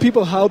explain to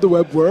people how the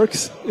web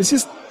works, it's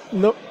just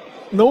no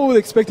one would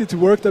expect it to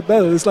work that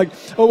better. It's like,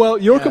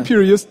 your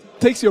computer just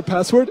takes your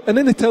password and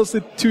then it tells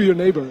it to your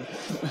neighbor,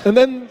 and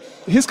then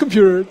his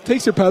computer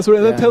takes your password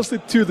and then tells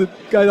it to the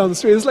guy down the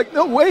street. It's like,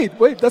 no, wait,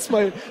 that's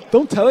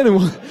don't tell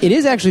anyone. It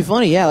is actually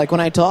funny, like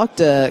when I talk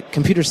to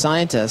computer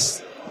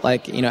scientists,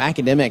 like,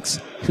 academics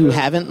who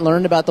haven't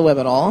learned about the web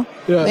at all,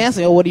 they ask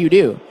me, what do you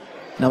do?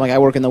 And I'm like, I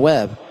work in the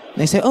web.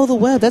 And they say, the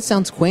web, that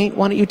sounds quaint.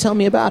 Why don't you tell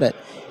me about it?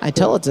 I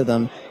tell it to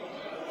them.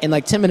 And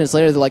like 10 minutes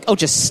later, they're like,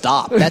 just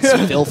stop. That's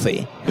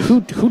filthy.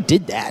 Who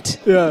did that?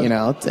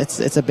 Yeah.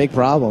 It's a big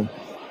problem.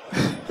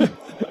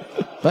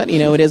 But,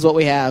 it is what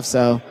we have,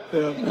 so what are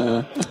you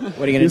going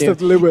to do? You just have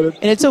to live with it.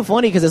 And it's so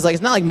funny because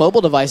it's not like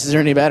mobile devices are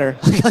any better.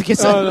 Like I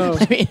said, no.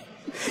 I mean,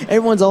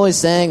 everyone's always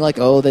saying like,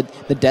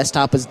 the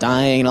desktop is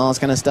dying and all this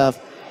kind of stuff.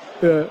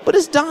 Yeah. But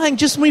it's dying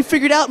just when we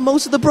figured out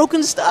most of the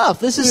broken stuff.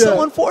 This is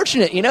so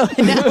unfortunate, And now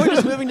we're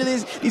just moving to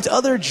these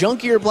other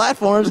junkier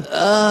platforms.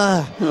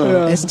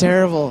 It's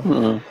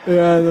terrible.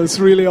 Yeah, that's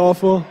really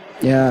awful.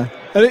 Yeah.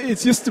 And it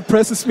just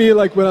depresses me,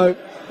 like when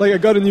I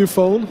got a new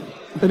phone,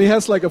 and it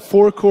has like a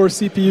 4-core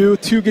CPU,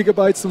 2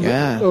 gigabytes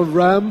of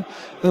RAM,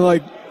 and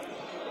like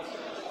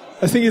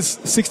I think it's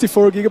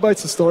 64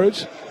 gigabytes of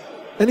storage,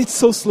 and it's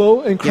so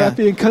slow and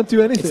crappy and can't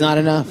do anything. It's not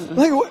enough.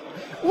 Like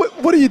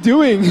what are you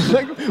doing?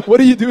 Like, what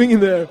are you doing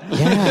in there?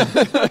 Yeah.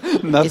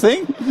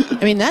 Nothing?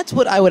 I mean, that's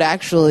what I would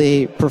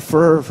actually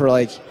prefer for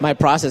like my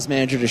process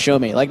manager to show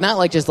me. Like, not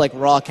like just like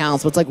raw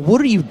counts, but it's like,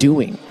 what are you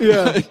doing?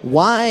 Yeah.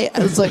 Why?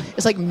 It's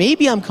like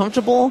maybe I'm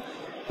comfortable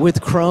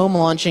with Chrome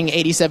launching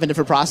 87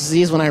 different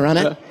processes when I run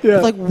it. Yeah.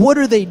 Like, what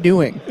are they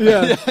doing?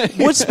 Yeah.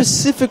 What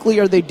specifically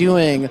are they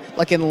doing,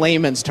 like in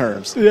layman's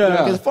terms? Yeah.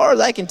 Because as far as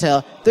I can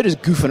tell, they're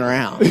just goofing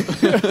around.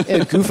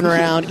 Goofing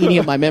around, eating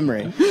up my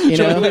memory. You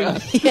know?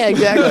 Yeah,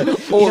 exactly.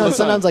 You know,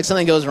 sometimes like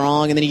something goes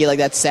wrong, and then you get like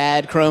that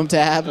sad Chrome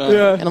tab.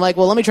 Yeah. And I'm like,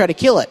 well, let me try to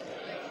kill it.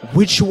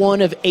 Which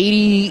one of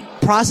 80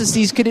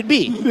 processes could it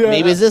be? Yeah.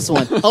 Maybe it's this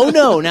one. Oh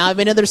no, now I have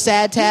another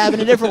sad tab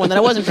and a different one that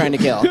I wasn't trying to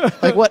kill.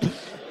 Like what?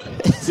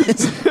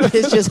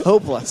 It's just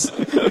hopeless.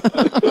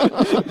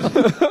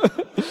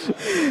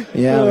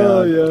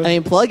 Yeah, yeah. I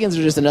mean, plugins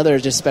are just another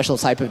special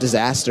type of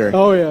disaster.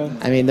 Oh, yeah.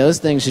 I mean, those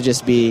things should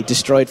just be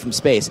destroyed from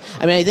space.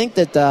 I mean, I think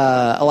that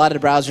a lot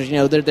of the browsers, you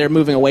know, they're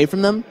moving away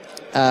from them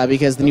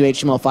because the new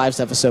HTML5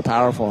 stuff is so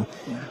powerful.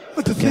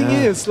 But the thing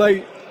is,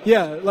 like,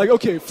 yeah, like,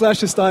 okay,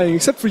 Flash is dying,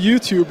 except for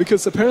YouTube,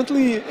 because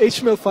apparently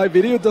HTML5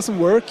 video doesn't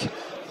work.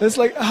 It's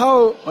like,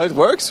 how... Well, it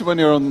works when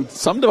you're on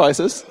some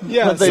devices.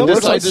 Yeah, But they some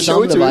decide to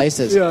show it to you.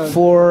 devices. Yeah.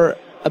 For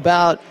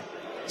about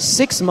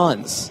 6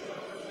 months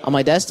on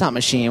my desktop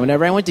machine,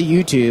 whenever I went to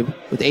YouTube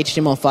with the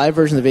HTML5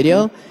 version of the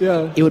video,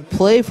 Yeah. it would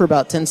play for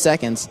about 10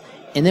 seconds,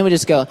 and then would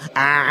just go,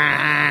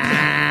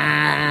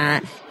 ah,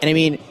 and I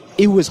mean,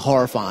 it was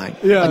horrifying.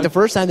 Yeah. Like the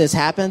first time this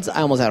happens,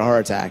 I almost had a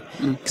heart attack.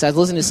 Because I was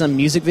listening to some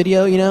music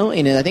video, you know,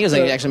 and I think it was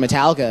like actually a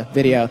Metallica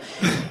video,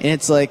 and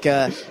it's like...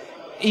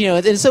 you know,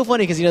 it's so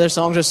funny because, you know, their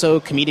songs are so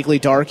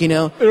comedically dark, you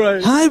know.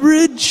 Right.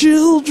 Hybrid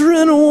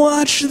children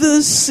watch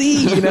the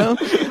sea, you know.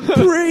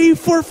 Pray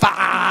for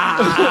fire.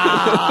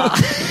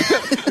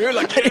 You're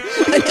like,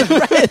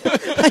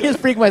 I just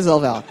freaked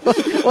myself out.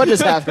 What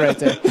just happened right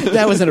there?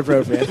 That was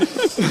inappropriate.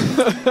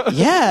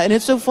 Yeah, and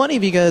it's so funny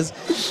because,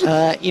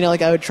 you know,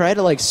 like I would try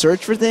to like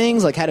search for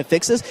things, like how to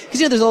fix this.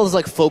 Because, you know, there's all this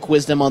like folk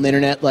wisdom on the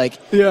internet, like,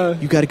 Yeah.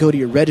 you got to go to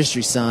your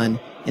registry, son.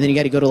 And then you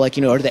got to go to like,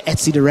 you know, or the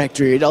Etsy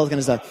directory, all that kind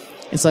of stuff.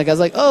 It's like, I was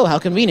like, oh, how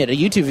convenient. A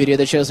YouTube video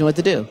that shows me what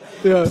to do.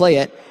 Yeah. Play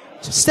it.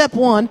 Step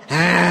 1.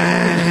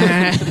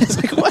 It's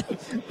like, what?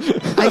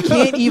 I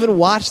can't even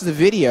watch the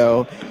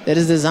video that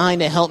is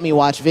designed to help me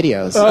watch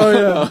videos. Oh,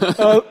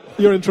 yeah.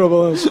 You're in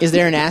trouble. Is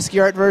there an ASCII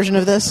art version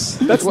of this?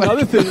 That's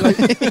another thing. Like,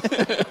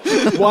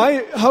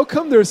 why? How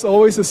come there's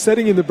always a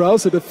setting in the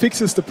browser that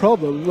fixes the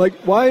problem? Like,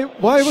 why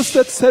was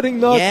that setting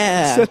not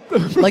set?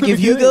 Like,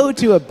 if you go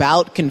to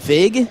About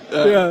Config,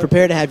 Yeah.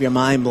 prepare to have your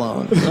mind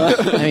blown.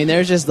 I mean,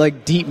 there's just,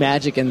 like, deep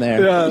magic in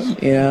there. Yeah.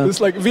 You know? It's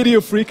like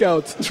video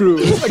freakout. True.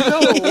 It's like, no.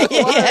 Why?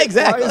 Yeah,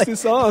 exactly. Why is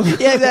this on?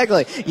 Yeah,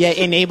 exactly. Yeah,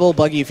 enable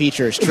buggy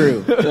features.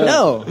 True.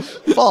 No,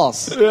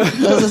 false.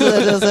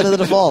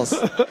 Those are false.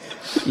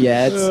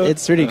 Yeah,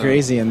 it's pretty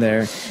crazy in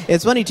there.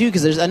 It's funny too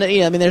because there's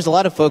a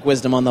lot of folk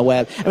wisdom on the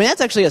web. I mean,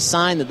 that's actually a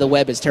sign that the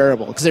web is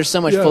terrible because there's so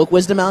much folk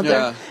wisdom out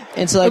there.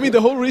 And so, like, I mean,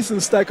 the whole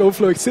reason Stack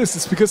Overflow exists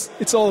is because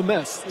it's all a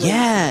mess. Like,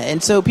 yeah,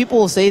 and so people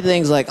will say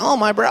things like, "Oh,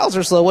 my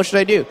browser's slow. What should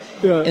I do?"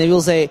 Yeah. And then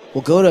people say,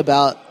 "Well, go to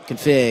About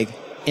Config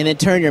and then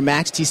turn your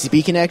max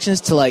TCP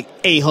connections to like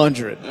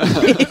 800."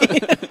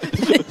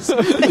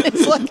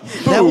 It's like,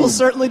 that will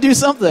certainly do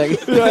something.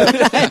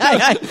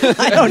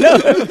 I don't know.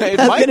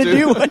 That's going to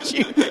do what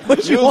you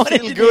want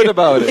it to do. You'll feel good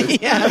about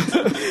it. Yeah,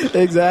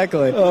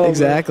 exactly.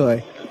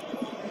 Exactly.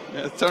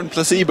 Yeah, turn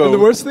placebo. And the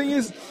worst thing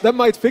is that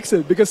might fix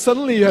it because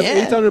suddenly you have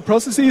 800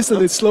 processes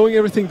and it's slowing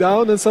everything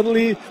down, and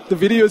suddenly the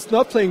video is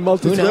not playing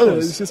multi-threaded;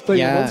 it's just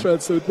playing one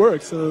thread, so it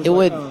works. So it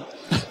would. I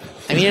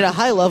mean, at a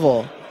high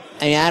level.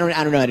 I mean, I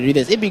don't know how to do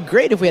this. It'd be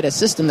great if we had a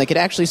system that could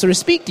actually sort of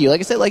speak to you,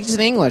 like I said, like just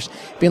in English,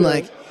 being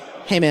like,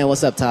 "Hey man,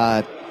 what's up,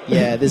 Todd?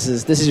 Yeah, this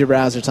is your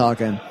browser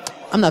talking.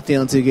 I'm not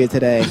feeling too good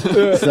today,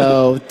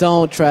 so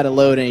don't try to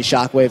load any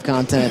shockwave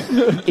content.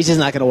 It's just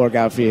not going to work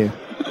out for you.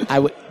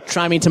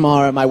 Try me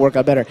tomorrow; it might work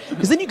out better.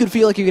 Because then you could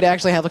feel like you could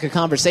actually have like a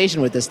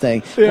conversation with this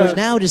thing. Whereas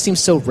now it just seems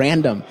so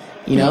random.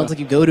 You know, it's like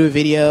you go to a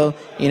video,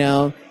 you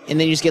know, and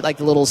then you just get like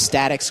the little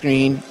static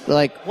screen. You're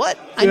like, what?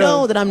 I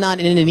know that I'm not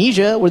in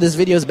Indonesia where this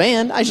video is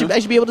banned. I should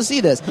be able to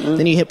see this.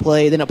 Then you hit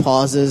play, then it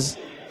pauses,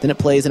 then it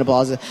plays, and it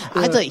pauses.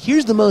 I tell you,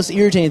 here's the most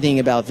irritating thing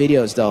about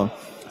videos, though.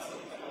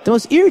 The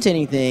most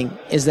irritating thing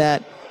is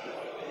that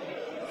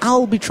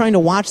I'll be trying to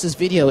watch this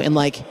video in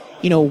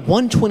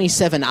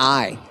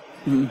 127i.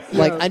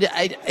 Like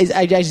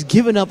I just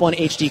given up on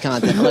HD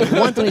content. Like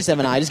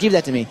 127i, just give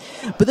that to me.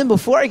 But then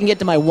before I can get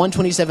to my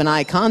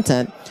 127i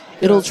content,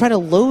 it'll try to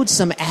load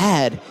some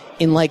ad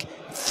in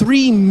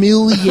 3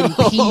 million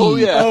p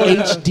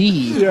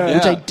HD,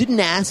 which I didn't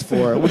ask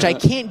for, which I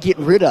can't get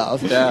rid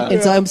of.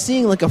 And so I'm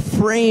seeing a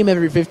frame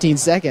every 15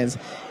 seconds,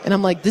 and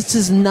I'm like, this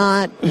is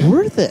not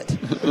worth it.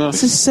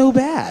 This is so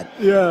bad.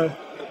 Yeah,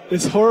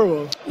 it's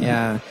horrible.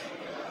 Yeah.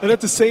 And at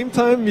the same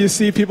time, you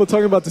see people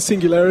talking about the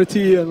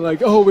singularity and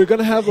we're going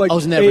to have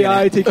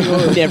AI taking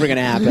over. Never going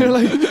to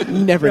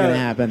happen. Never going to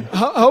happen.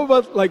 How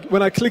about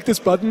when I click this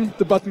button,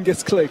 the button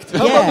gets clicked?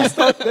 How about we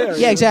start there?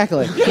 Yeah,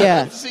 exactly.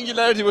 Yeah.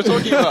 Singularity we're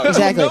talking about.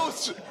 Exactly.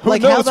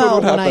 How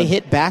about when I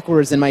hit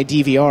backwards in my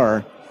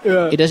DVR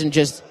Yeah. It doesn't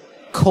just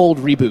cold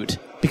reboot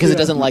because it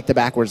doesn't like the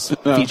backwards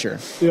feature.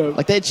 Yeah.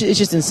 Like that, it's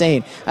just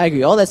insane. I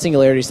agree. All that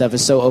Singularity stuff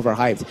is so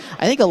overhyped.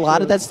 I think a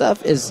lot of that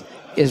stuff is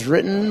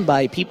written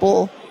by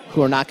people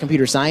who are not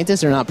computer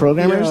scientists or not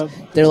programmers.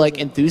 Yeah. They're like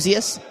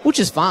enthusiasts, which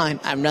is fine.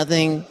 I have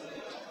nothing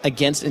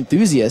against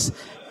enthusiasts,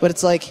 but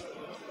it's like,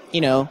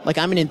 like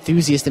I'm an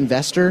enthusiast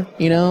investor,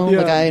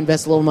 like I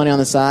invest a little money on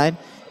the side.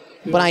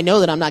 But I know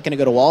that I'm not going to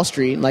go to Wall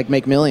Street and like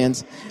make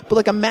millions. But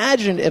like,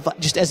 imagine if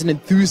just as an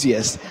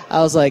enthusiast,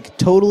 I was like,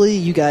 totally,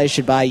 you guys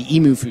should buy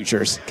emu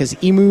futures because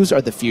emus are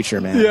the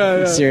future, man.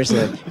 Yeah.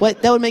 Seriously,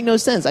 what? That would make no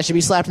sense. I should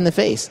be slapped in the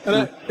face.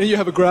 And you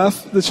have a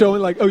graph that's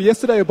showing like,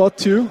 yesterday I bought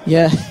 2.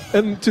 Yeah.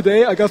 And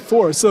today I got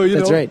 4. So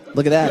That's right.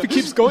 Look at that. If it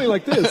keeps going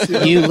like this,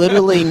 You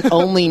literally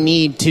only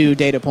need 2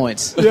 data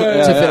points to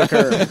fit a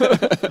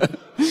curve.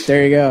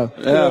 There you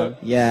go.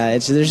 Yeah.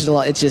 There's just a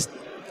lot.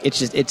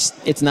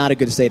 It's not a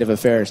good state of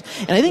affairs.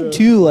 And I think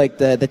too, like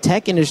the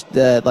tech industry,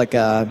 what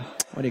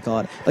do you call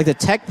it? Like the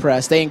tech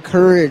press, they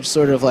encourage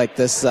sort of like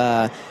this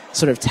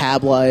sort of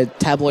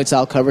tabloid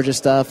style coverage of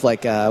stuff.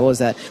 Like what was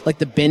that? Like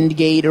the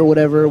Bendgate or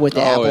whatever with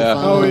the Apple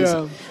phones.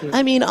 Oh yeah.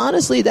 I mean,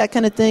 honestly, that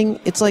kind of thing.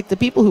 It's like the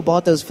people who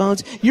bought those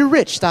phones. You're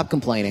rich. Stop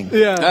complaining.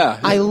 Yeah.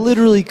 I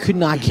literally could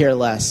not care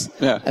less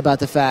Yeah. about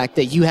the fact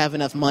that you have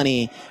enough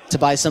money to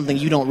buy something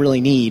you don't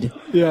really need.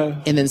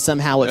 Yeah. And then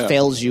somehow it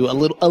fails you a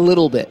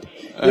little bit.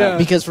 Yeah.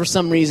 Because for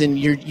some reason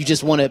you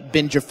just want to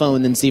bend your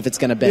phone and see if it's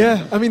going to bend.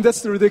 Yeah, I mean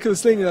that's the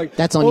ridiculous thing. Like,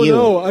 That's on oh you.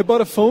 no, I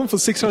bought a phone for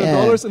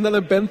 $600 and then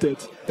I bent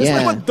it. It's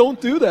like, what? Don't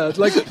do that.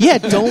 Like, Yeah,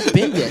 don't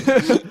bend it.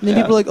 And then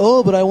people are like,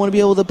 oh, but I want to be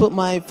able to put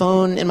my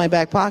phone in my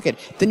back pocket.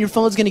 Then your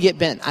phone's going to get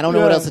bent. I don't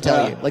know what else to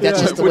tell you. Like,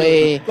 that's just the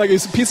way. Like,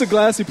 it's a piece of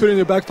glass you put in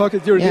your back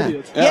pocket. You're an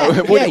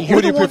idiot.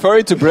 Would you prefer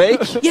it to break?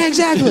 Yeah,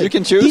 exactly. You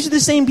can choose. These are the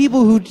same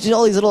people who did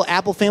all these little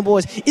Apple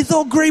fanboys. It's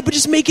all great, but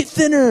just make it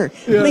thinner.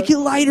 Yeah. Make it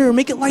lighter.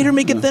 Make it lighter.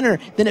 Make it thinner.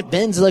 Then it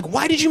bends. They're like,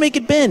 why did you make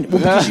it bend? Well,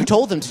 because you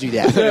told them to do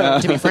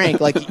that. To be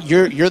frank, like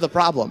you're the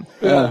problem.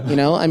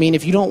 I mean,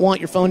 if you don't want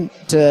your phone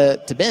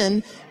to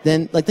bend,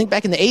 then like think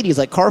back in the 80s,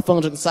 like car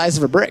phones were the size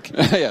of a brick.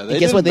 They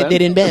guess what? They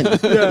didn't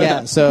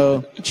bend.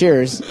 So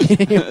cheers.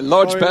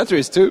 Large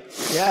batteries too.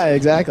 Yeah,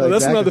 exactly. Well,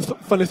 that's exactly.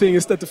 another funny thing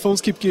is that the phones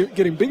keep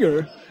getting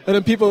bigger. And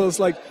then people is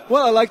like,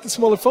 well, I like the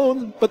smaller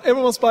phone, but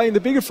everyone's buying the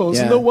bigger phone,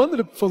 so no wonder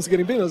the phones are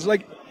getting bigger. It's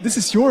like, this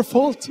is your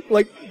fault.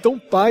 Like,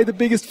 don't buy the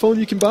biggest phone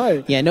you can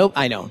buy. Yeah, no,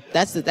 I know.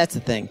 That's the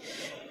thing.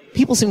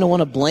 People seem to want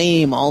to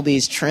blame all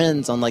these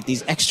trends on like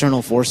these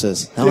external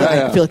forces.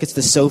 I feel like it's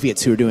the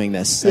Soviets who are doing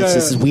this. This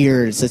is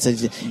weird. It's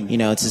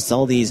just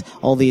all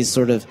these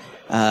sort of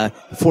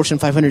Fortune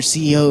 500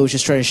 CEOs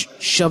just try to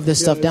shove this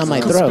stuff down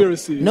my throat.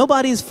 Conspiracy.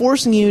 Nobody's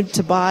forcing you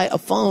to buy a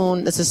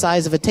phone that's the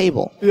size of a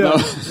table. Yeah.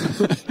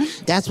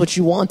 That's what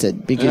you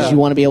wanted because you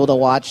want to be able to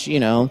watch,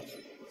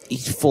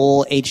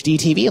 full HD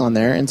TV on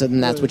there, and so then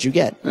that's what you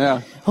get.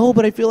 Yeah. Oh,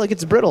 but I feel like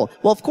it's brittle.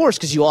 Well, of course,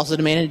 because you also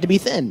demanded it to be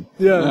thin.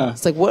 Yeah.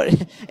 It's like, what?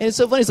 And it's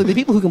so funny. It's like the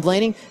people who are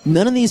complaining,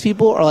 none of these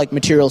people are like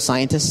material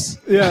scientists.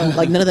 Yeah.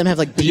 Like none of them have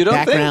like deep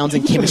backgrounds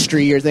in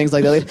chemistry or things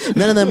like that. Like,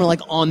 none of them are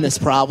like on this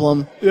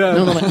problem. Yeah.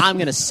 None of them are like, I'm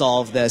going to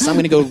solve this. I'm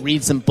going to go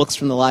read some books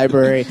from the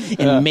library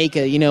and make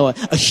a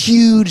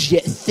huge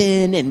yet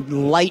thin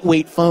and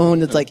lightweight phone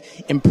that's like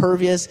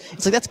impervious.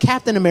 It's like, that's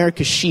Captain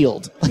America's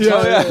shield. Like,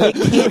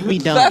 it can't be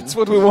done. That's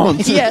what we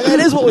want. Yeah, that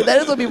is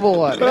what people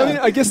want. But I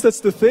mean, I guess that's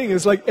the thing.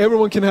 It's like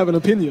everyone can have an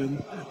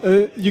opinion.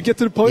 You get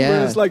to the point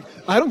where it's like,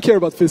 I don't care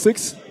about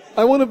physics.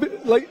 I want to be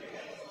like,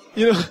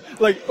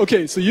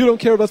 okay, so you don't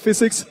care about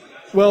physics.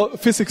 Well,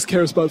 physics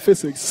cares about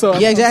physics. So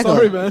I'm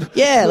sorry, man.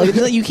 Yeah,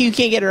 like you can't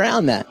get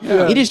around that.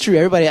 Yeah. It is true.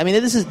 Everybody. I mean,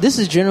 this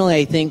is generally,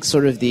 I think,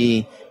 sort of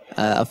the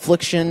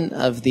affliction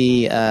of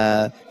the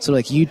sort of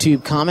like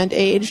YouTube comment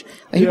age.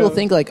 Like people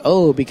think like,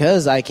 oh,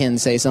 because I can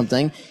say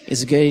something,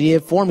 it's a good idea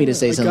for me to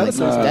say something.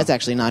 That's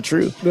actually not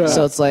true. Yeah.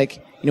 So it's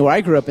like, where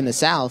I grew up in the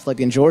South, like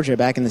in Georgia,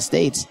 back in the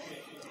States,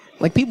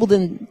 like people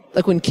didn't,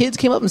 like when kids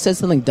came up and said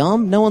something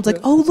dumb, no one's like,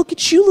 oh, look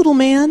at you, little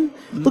man.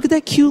 Look at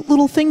that cute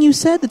little thing you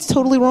said that's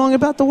totally wrong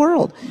about the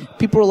world.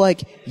 People are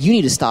like, you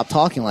need to stop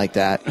talking like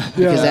that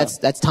because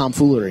that's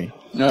tomfoolery.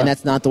 Yeah. And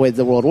that's not the way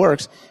the world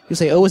works. You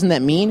say, oh, isn't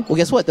that mean? Well,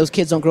 guess what? Those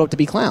kids don't grow up to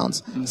be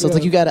clowns. So it's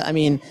like you gotta, I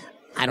mean,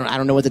 I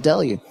don't know what to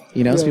tell you.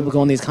 So people go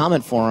on these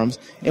comment forums.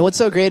 And what's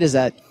so great is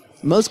that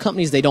most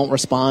companies, they don't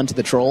respond to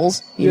the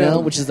trolls,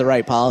 which is the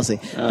right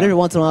policy. But every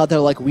once in a while,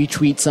 they'll like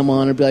retweet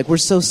someone or be like, we're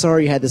so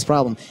sorry you had this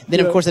problem.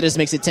 Then, of course, that just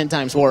makes it 10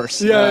 times worse.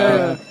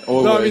 No,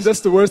 I mean, that's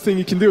the worst thing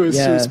you can do is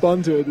to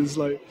respond to it. It's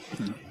like,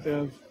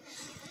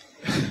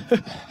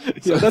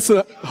 that's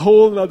a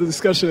whole other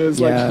discussion.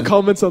 It's like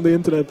comments on the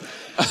internet.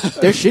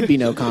 There should be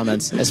no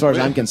comments, as far as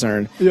I'm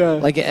concerned. Yeah.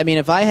 Like, I mean,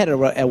 if I had a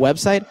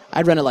website,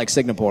 I'd run it like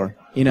Singapore.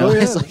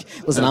 It's like,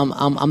 listen,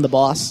 I'm the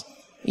boss.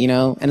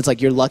 And it's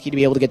like, you're lucky to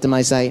be able to get to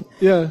my site.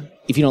 Yeah.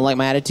 If you don't like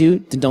my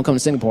attitude, then don't come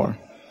to Singapore.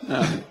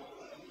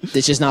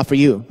 It's just not for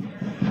you.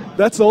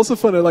 that's also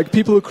funny. Like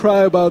people who cry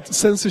about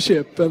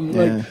censorship and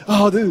like,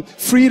 oh, the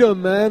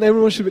freedom, man.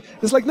 Everyone should be.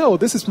 It's like, no,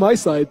 this is my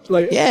site.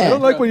 Like, I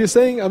don't like what you're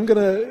saying. I'm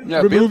gonna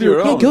remove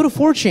your own. Go to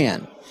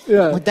 4chan.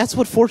 Yeah, like that's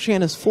what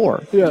 4chan is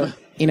for. Yeah,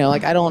 you know,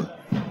 like I don't.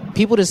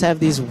 People just have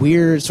these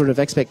weird sort of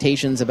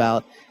expectations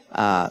about.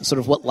 Sort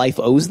of what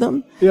life owes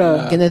them.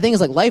 Yeah. And the thing is,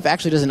 like, life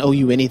actually doesn't owe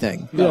you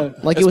anything. No. Yeah.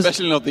 Like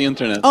especially not the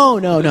internet. Oh,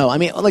 no. I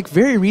mean, like,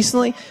 very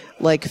recently,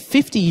 like,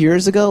 50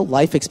 years ago,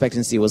 life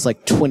expectancy was,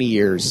 like, 20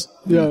 years.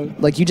 Yeah.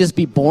 Like, you just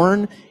be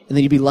born, and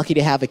then you'd be lucky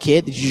to have a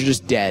kid, that you're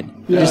just dead.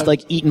 Yeah. You're just,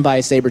 like, eaten by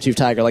a saber-toothed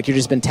tiger. Like, you're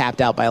just been tapped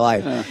out by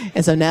life. Yeah.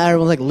 And so now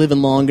everyone's, like,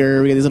 living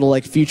longer. We got these little,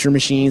 like, future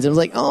machines. And it's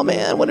like, oh,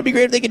 man, wouldn't it be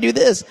great if they could do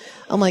this?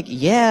 I'm like,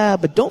 yeah,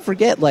 but don't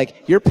forget, like,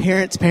 your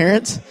parents'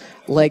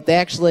 like, they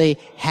actually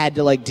had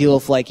to, like, deal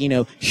with, like, you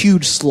know,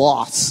 huge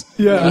sloths.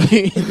 Yeah.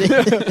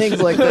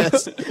 Things like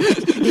this.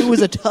 It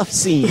was a tough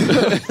scene.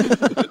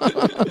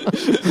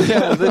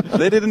 Yeah,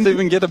 they didn't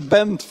even get a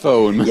bent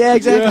phone. Yeah,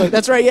 exactly. Yeah.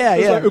 That's right, yeah.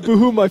 Like,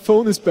 boo-hoo, my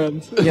phone is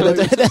bent. Yeah,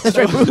 that's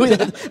right.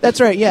 That's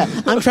right, yeah.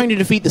 I'm trying to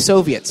defeat the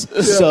Soviets.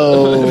 Yeah.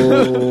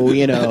 So,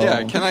 you know.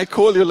 Yeah, can I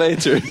call you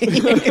later?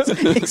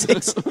 Exactly.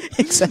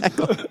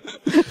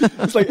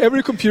 It's like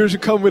every computer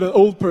should come with an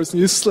old person.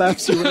 He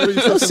slaps you whenever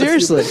you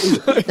seriously.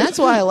 That's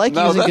why I like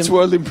using... that's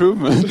world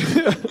improvement.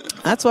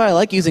 That's why I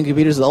like using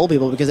computers with old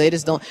people, because they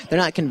just don't... They're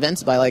not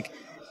convinced by, like...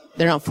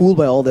 They're not fooled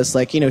by all this,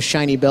 like, you know,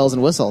 shiny bells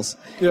and whistles.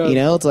 Yeah. You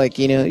know, it's like,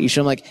 you know, you show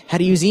them, like, how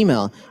to use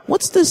email.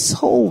 What's this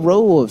whole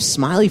row of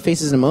smiley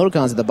faces and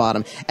emoticons at the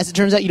bottom? As it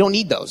turns out, you don't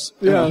need those.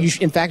 Yeah. You,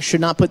 in fact,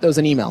 should not put those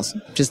in emails.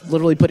 Just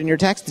literally put in your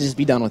text and just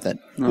be done with it.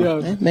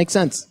 Yeah. Makes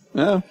sense.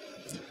 Yeah.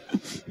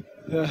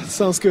 Yeah,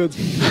 sounds good.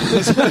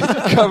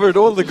 Covered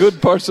all the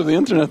good parts of the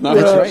internet now.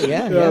 That's right,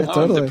 yeah,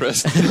 totally. I'm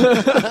depressed.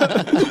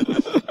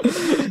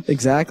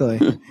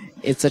 Exactly.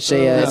 It's such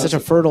a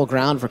fertile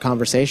ground for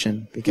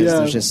conversation, because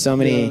there's just so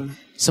many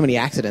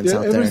accidents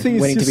out there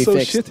waiting to be so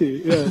fixed.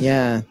 Shitty.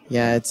 Yeah,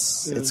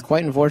 it's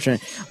quite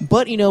unfortunate.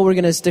 But you know, we're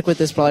going to stick with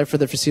this probably for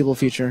the foreseeable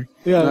future.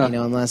 Yeah. You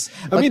know, unless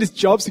I mean, it's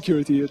job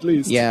security at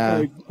least. Yeah.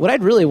 Like, what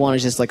I'd really want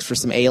is just like for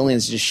some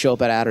aliens to just show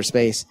up at outer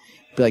space.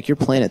 Be like, your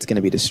planet's going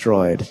to be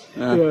destroyed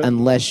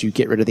unless you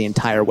get rid of the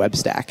entire web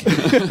stack,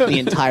 the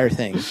entire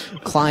thing,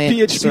 client,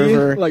 PHP,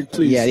 server, like,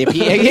 please. Yeah,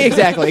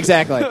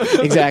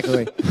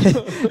 exactly.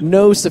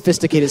 No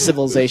sophisticated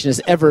civilization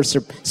has ever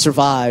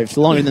survived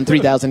longer than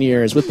 3,000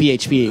 years with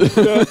PHP.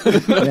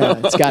 Yeah,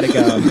 it's got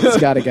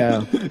to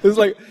go. It's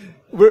like.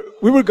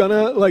 We were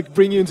gonna like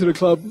bring you into the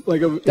club,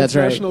 like a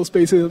international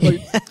space,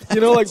 like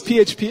you know, like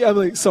PHP. I'm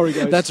like, sorry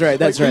guys. That's right.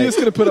 We're just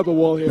gonna put up a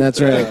wall here.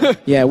 That's right.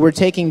 Yeah, we're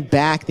taking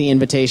back the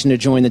invitation to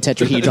join the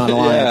Tetrahedron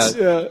Alliance.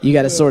 You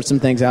got to sort some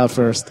things out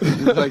first.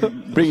 It's like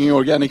bringing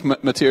organic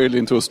material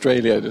into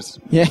Australia. Just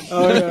yeah.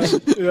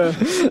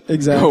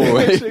 Exactly. Go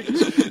away.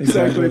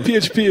 Exactly.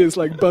 PHP is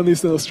like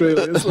bunnies in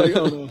Australia. It's like,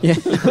 oh no. Yeah.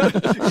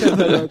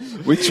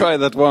 We tried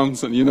that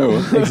once, and you know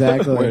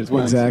exactly. where it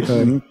went.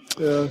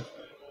 Yeah.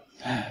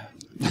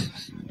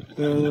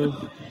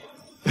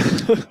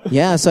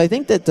 Yeah, so I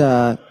think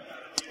that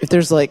if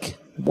there's like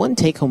one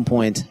take-home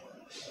point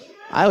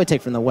I would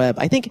take from the web,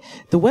 I think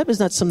the web is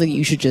not something that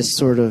you should just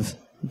sort of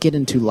get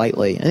into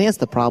lightly. I think that's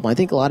the problem. I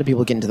think a lot of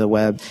people get into the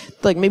web,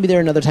 like maybe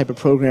they're another type of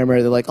programmer.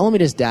 They're like, oh, let me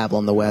just dabble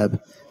in the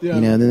web, you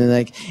know. And then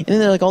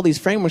they're like all these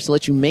frameworks to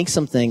let you make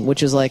something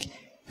which is like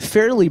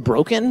fairly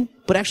broken,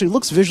 but actually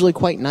looks visually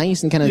quite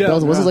nice and kind of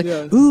bells and whistles.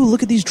 Like, ooh,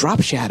 look at these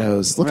drop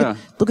shadows. Look at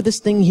this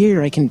thing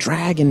here. I can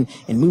drag and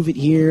move it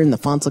here, and the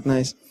fonts look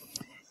nice.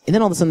 And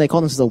then all of a sudden they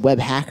call themselves a web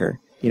hacker.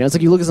 You know, it's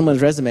like you look at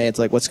someone's resume. It's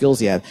like, what skills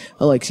do you have?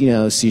 Oh, like, you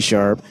know, C#,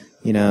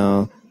 you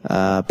know,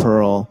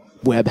 Perl,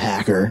 web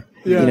hacker.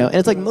 You know, and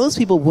it's like most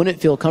people wouldn't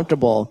feel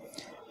comfortable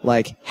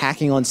like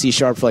hacking on C#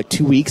 for like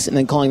 2 weeks and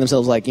then calling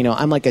themselves like, you know,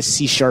 I'm like a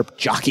C#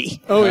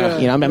 jockey. Oh yeah.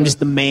 You know, I'm just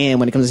the man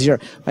when it comes to C#. I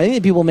think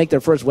that people make their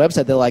first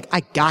website, they're like,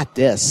 I got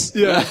this.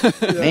 Yeah.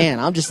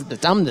 Man, I'm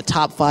the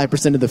top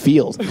 5% of the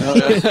field.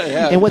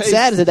 And what's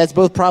sad is that that's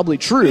both probably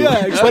true.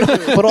 Yeah,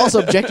 exactly. but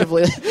also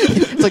objectively,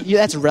 it's like,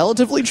 that's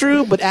relatively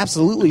true, but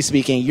absolutely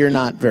speaking, you're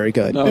not very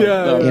good.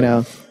 You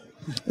know?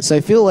 So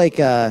I feel like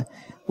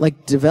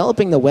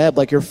developing the web,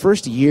 like your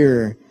first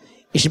year,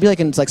 it should be like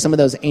in like some of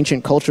those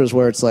ancient cultures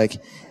where it's like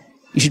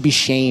you should be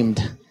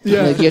shamed.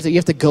 Yeah. Like you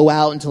have to go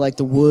out into like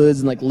the woods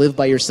and like live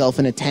by yourself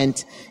in a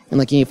tent and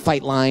like you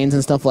fight lions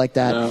and stuff like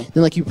that. Yeah.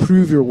 Then like you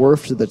prove your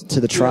worth to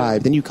the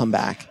tribe. Then you come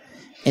back,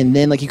 and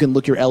then like you can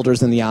look your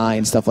elders in the eye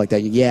and stuff like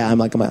that.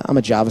 I'm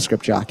a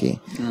JavaScript jockey.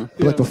 Yeah.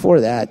 But like before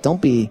that, don't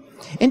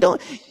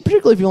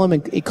particularly if you've only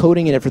been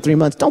coding in it for 3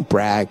 months, don't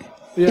brag.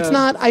 Yeah. It's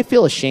not. I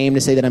feel ashamed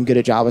to say that I'm good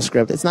at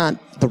JavaScript. It's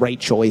not the right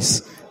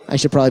choice. I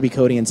should probably be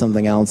coding in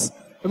something else.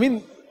 I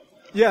mean,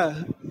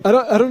 yeah, I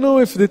don't know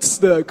if it's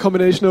the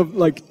combination of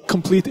like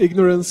complete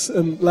ignorance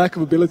and lack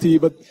of ability,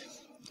 but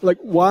like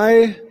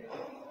why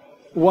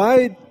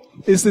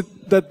is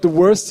it that the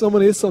worse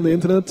someone is on the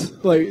internet,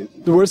 like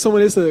the worse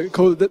someone is,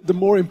 the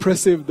more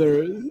impressive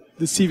the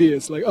CV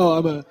is. Like, oh,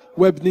 I'm a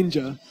web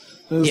ninja.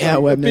 And it's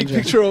like web a big ninja.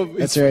 Picture of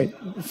That's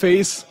its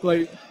face,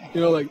 like,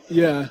 you know, like,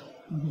 yeah.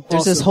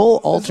 There's this whole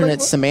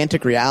alternate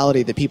semantic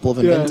reality that people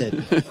have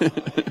invented.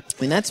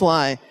 I mean, that's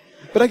why.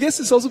 But I guess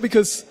it's also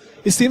because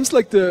it seems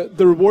like the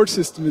reward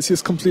system is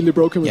just completely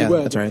broken with the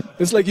web. That's right.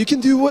 It's like you can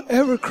do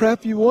whatever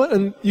crap you want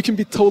and you can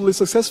be totally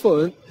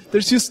successful. And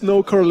there's just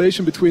no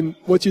correlation between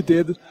what you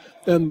did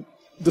and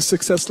the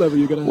success level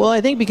you're going to have. Well, I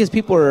think because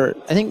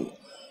I think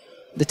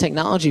the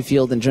technology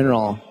field in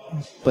general,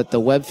 but the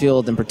web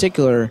field in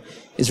particular,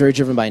 is very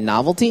driven by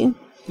novelty.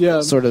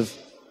 Yeah. Sort of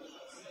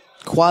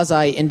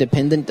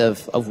quasi-independent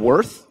of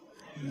worth.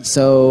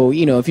 So,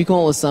 if you come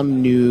up with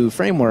some new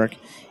framework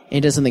and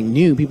it does something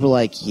new, people are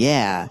like,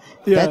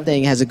 that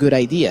thing has a good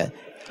idea.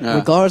 Yeah.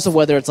 Regardless of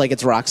whether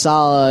it's rock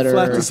solid or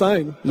flat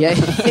design. Yeah,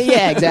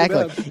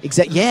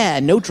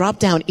 exactly. No drop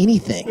down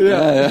anything.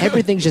 Yeah.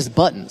 Everything's just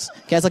buttons.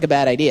 Okay, that's like a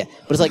bad idea.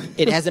 But it's like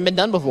it hasn't been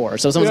done before.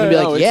 So someone's gonna be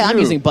like, I'm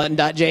using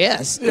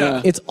button.js.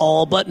 Yeah. It's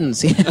all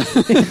buttons.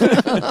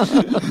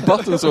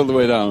 Buttons all the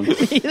way down.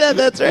 Yeah,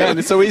 that's right. Yeah, and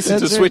it's so easy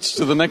to switch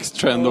to the next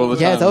trend all the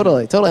time. Yeah,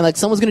 totally. And like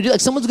someone's gonna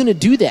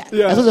do that.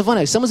 Yeah. That's what's so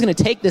funny. Someone's gonna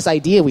take this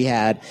idea we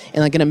had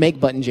and like gonna make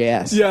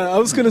button.js. Yeah, I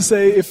was gonna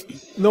say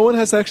if no one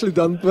has actually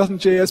done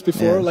button.js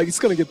before, like it's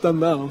gonna get done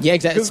now. Yeah,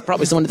 exactly. It's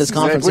probably someone at this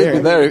conference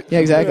here. There. Yeah,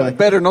 exactly.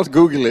 Better not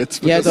Google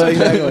it. Yeah,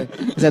 exactly.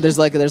 There's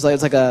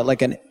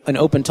an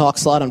open talk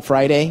slot on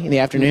Friday in the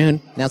afternoon.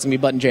 Now it's gonna be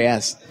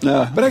button.js.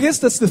 Yeah. But I guess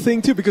that's the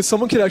thing too, because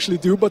someone can actually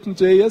do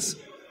button.js,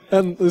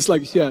 and it's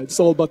like, it's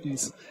all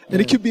buttons,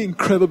 and it could be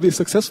incredibly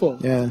successful.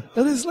 Yeah.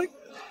 And it's like,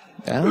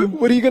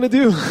 what are you gonna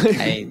do?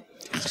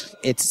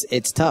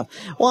 It's tough.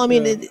 Well, I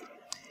mean,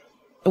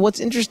 what's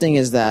interesting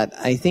is that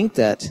I think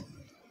that.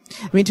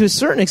 To a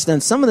certain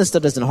extent, some of this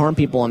stuff doesn't harm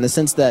people in the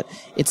sense that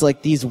it's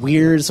like these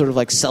weird sort of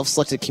like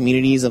self-selected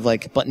communities of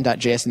like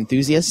button.js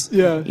enthusiasts.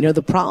 Yeah.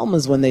 The problem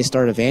is when they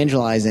start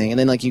evangelizing and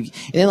then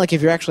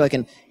if you're actually like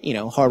an,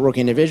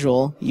 hardworking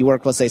individual, you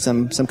work, let's say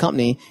some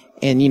company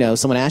and,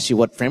 someone asks you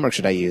what framework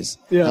should I use?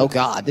 Yeah. Oh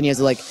God. Then you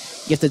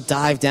have to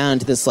dive down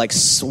into this like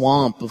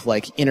swamp of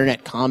like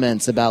internet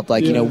comments about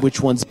like,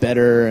 which one's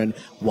better and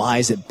why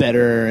is it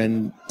better?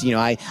 And,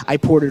 I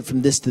ported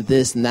from this to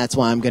this and that's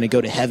why I'm going to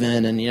go to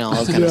heaven and, all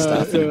this kind of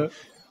stuff. Yeah.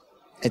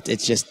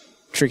 It's just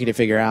tricky to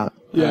figure out.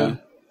 Yeah.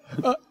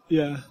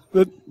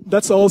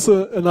 That's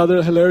also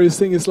another hilarious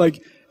thing is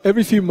like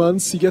every few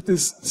months you get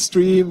this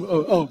stream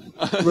of,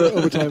 we're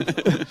over time.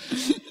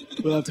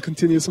 We'll have to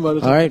continue some other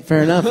time. All right,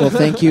 fair enough. Well,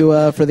 thank you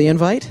for the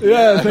invite.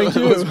 Yeah, thank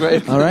you. That was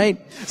great. All right.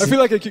 I feel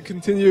like I could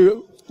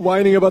continue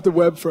whining about the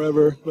web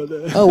forever.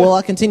 But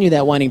I'll continue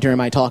that whining during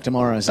my talk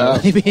tomorrow. So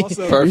maybe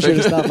awesome. you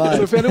should stop by.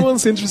 So if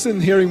anyone's interested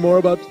in hearing more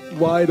about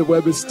why the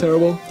web is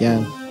terrible,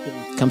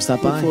 come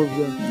stop by.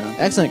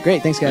 Excellent,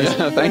 great, thanks guys.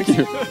 Yeah, thank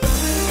you.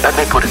 Let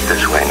me put it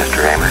this way,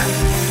 Mr. Raymer.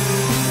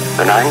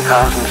 The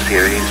 9000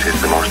 series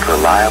is the most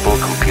reliable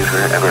computer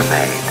ever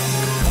made.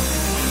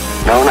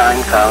 No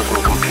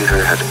 9000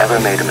 computer has ever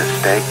made a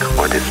mistake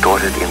or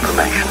distorted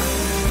information.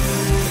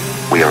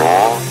 We are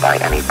all, by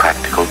any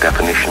practical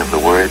definition of the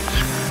words,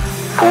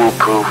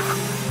 foolproof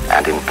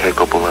and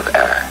incapable of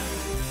error.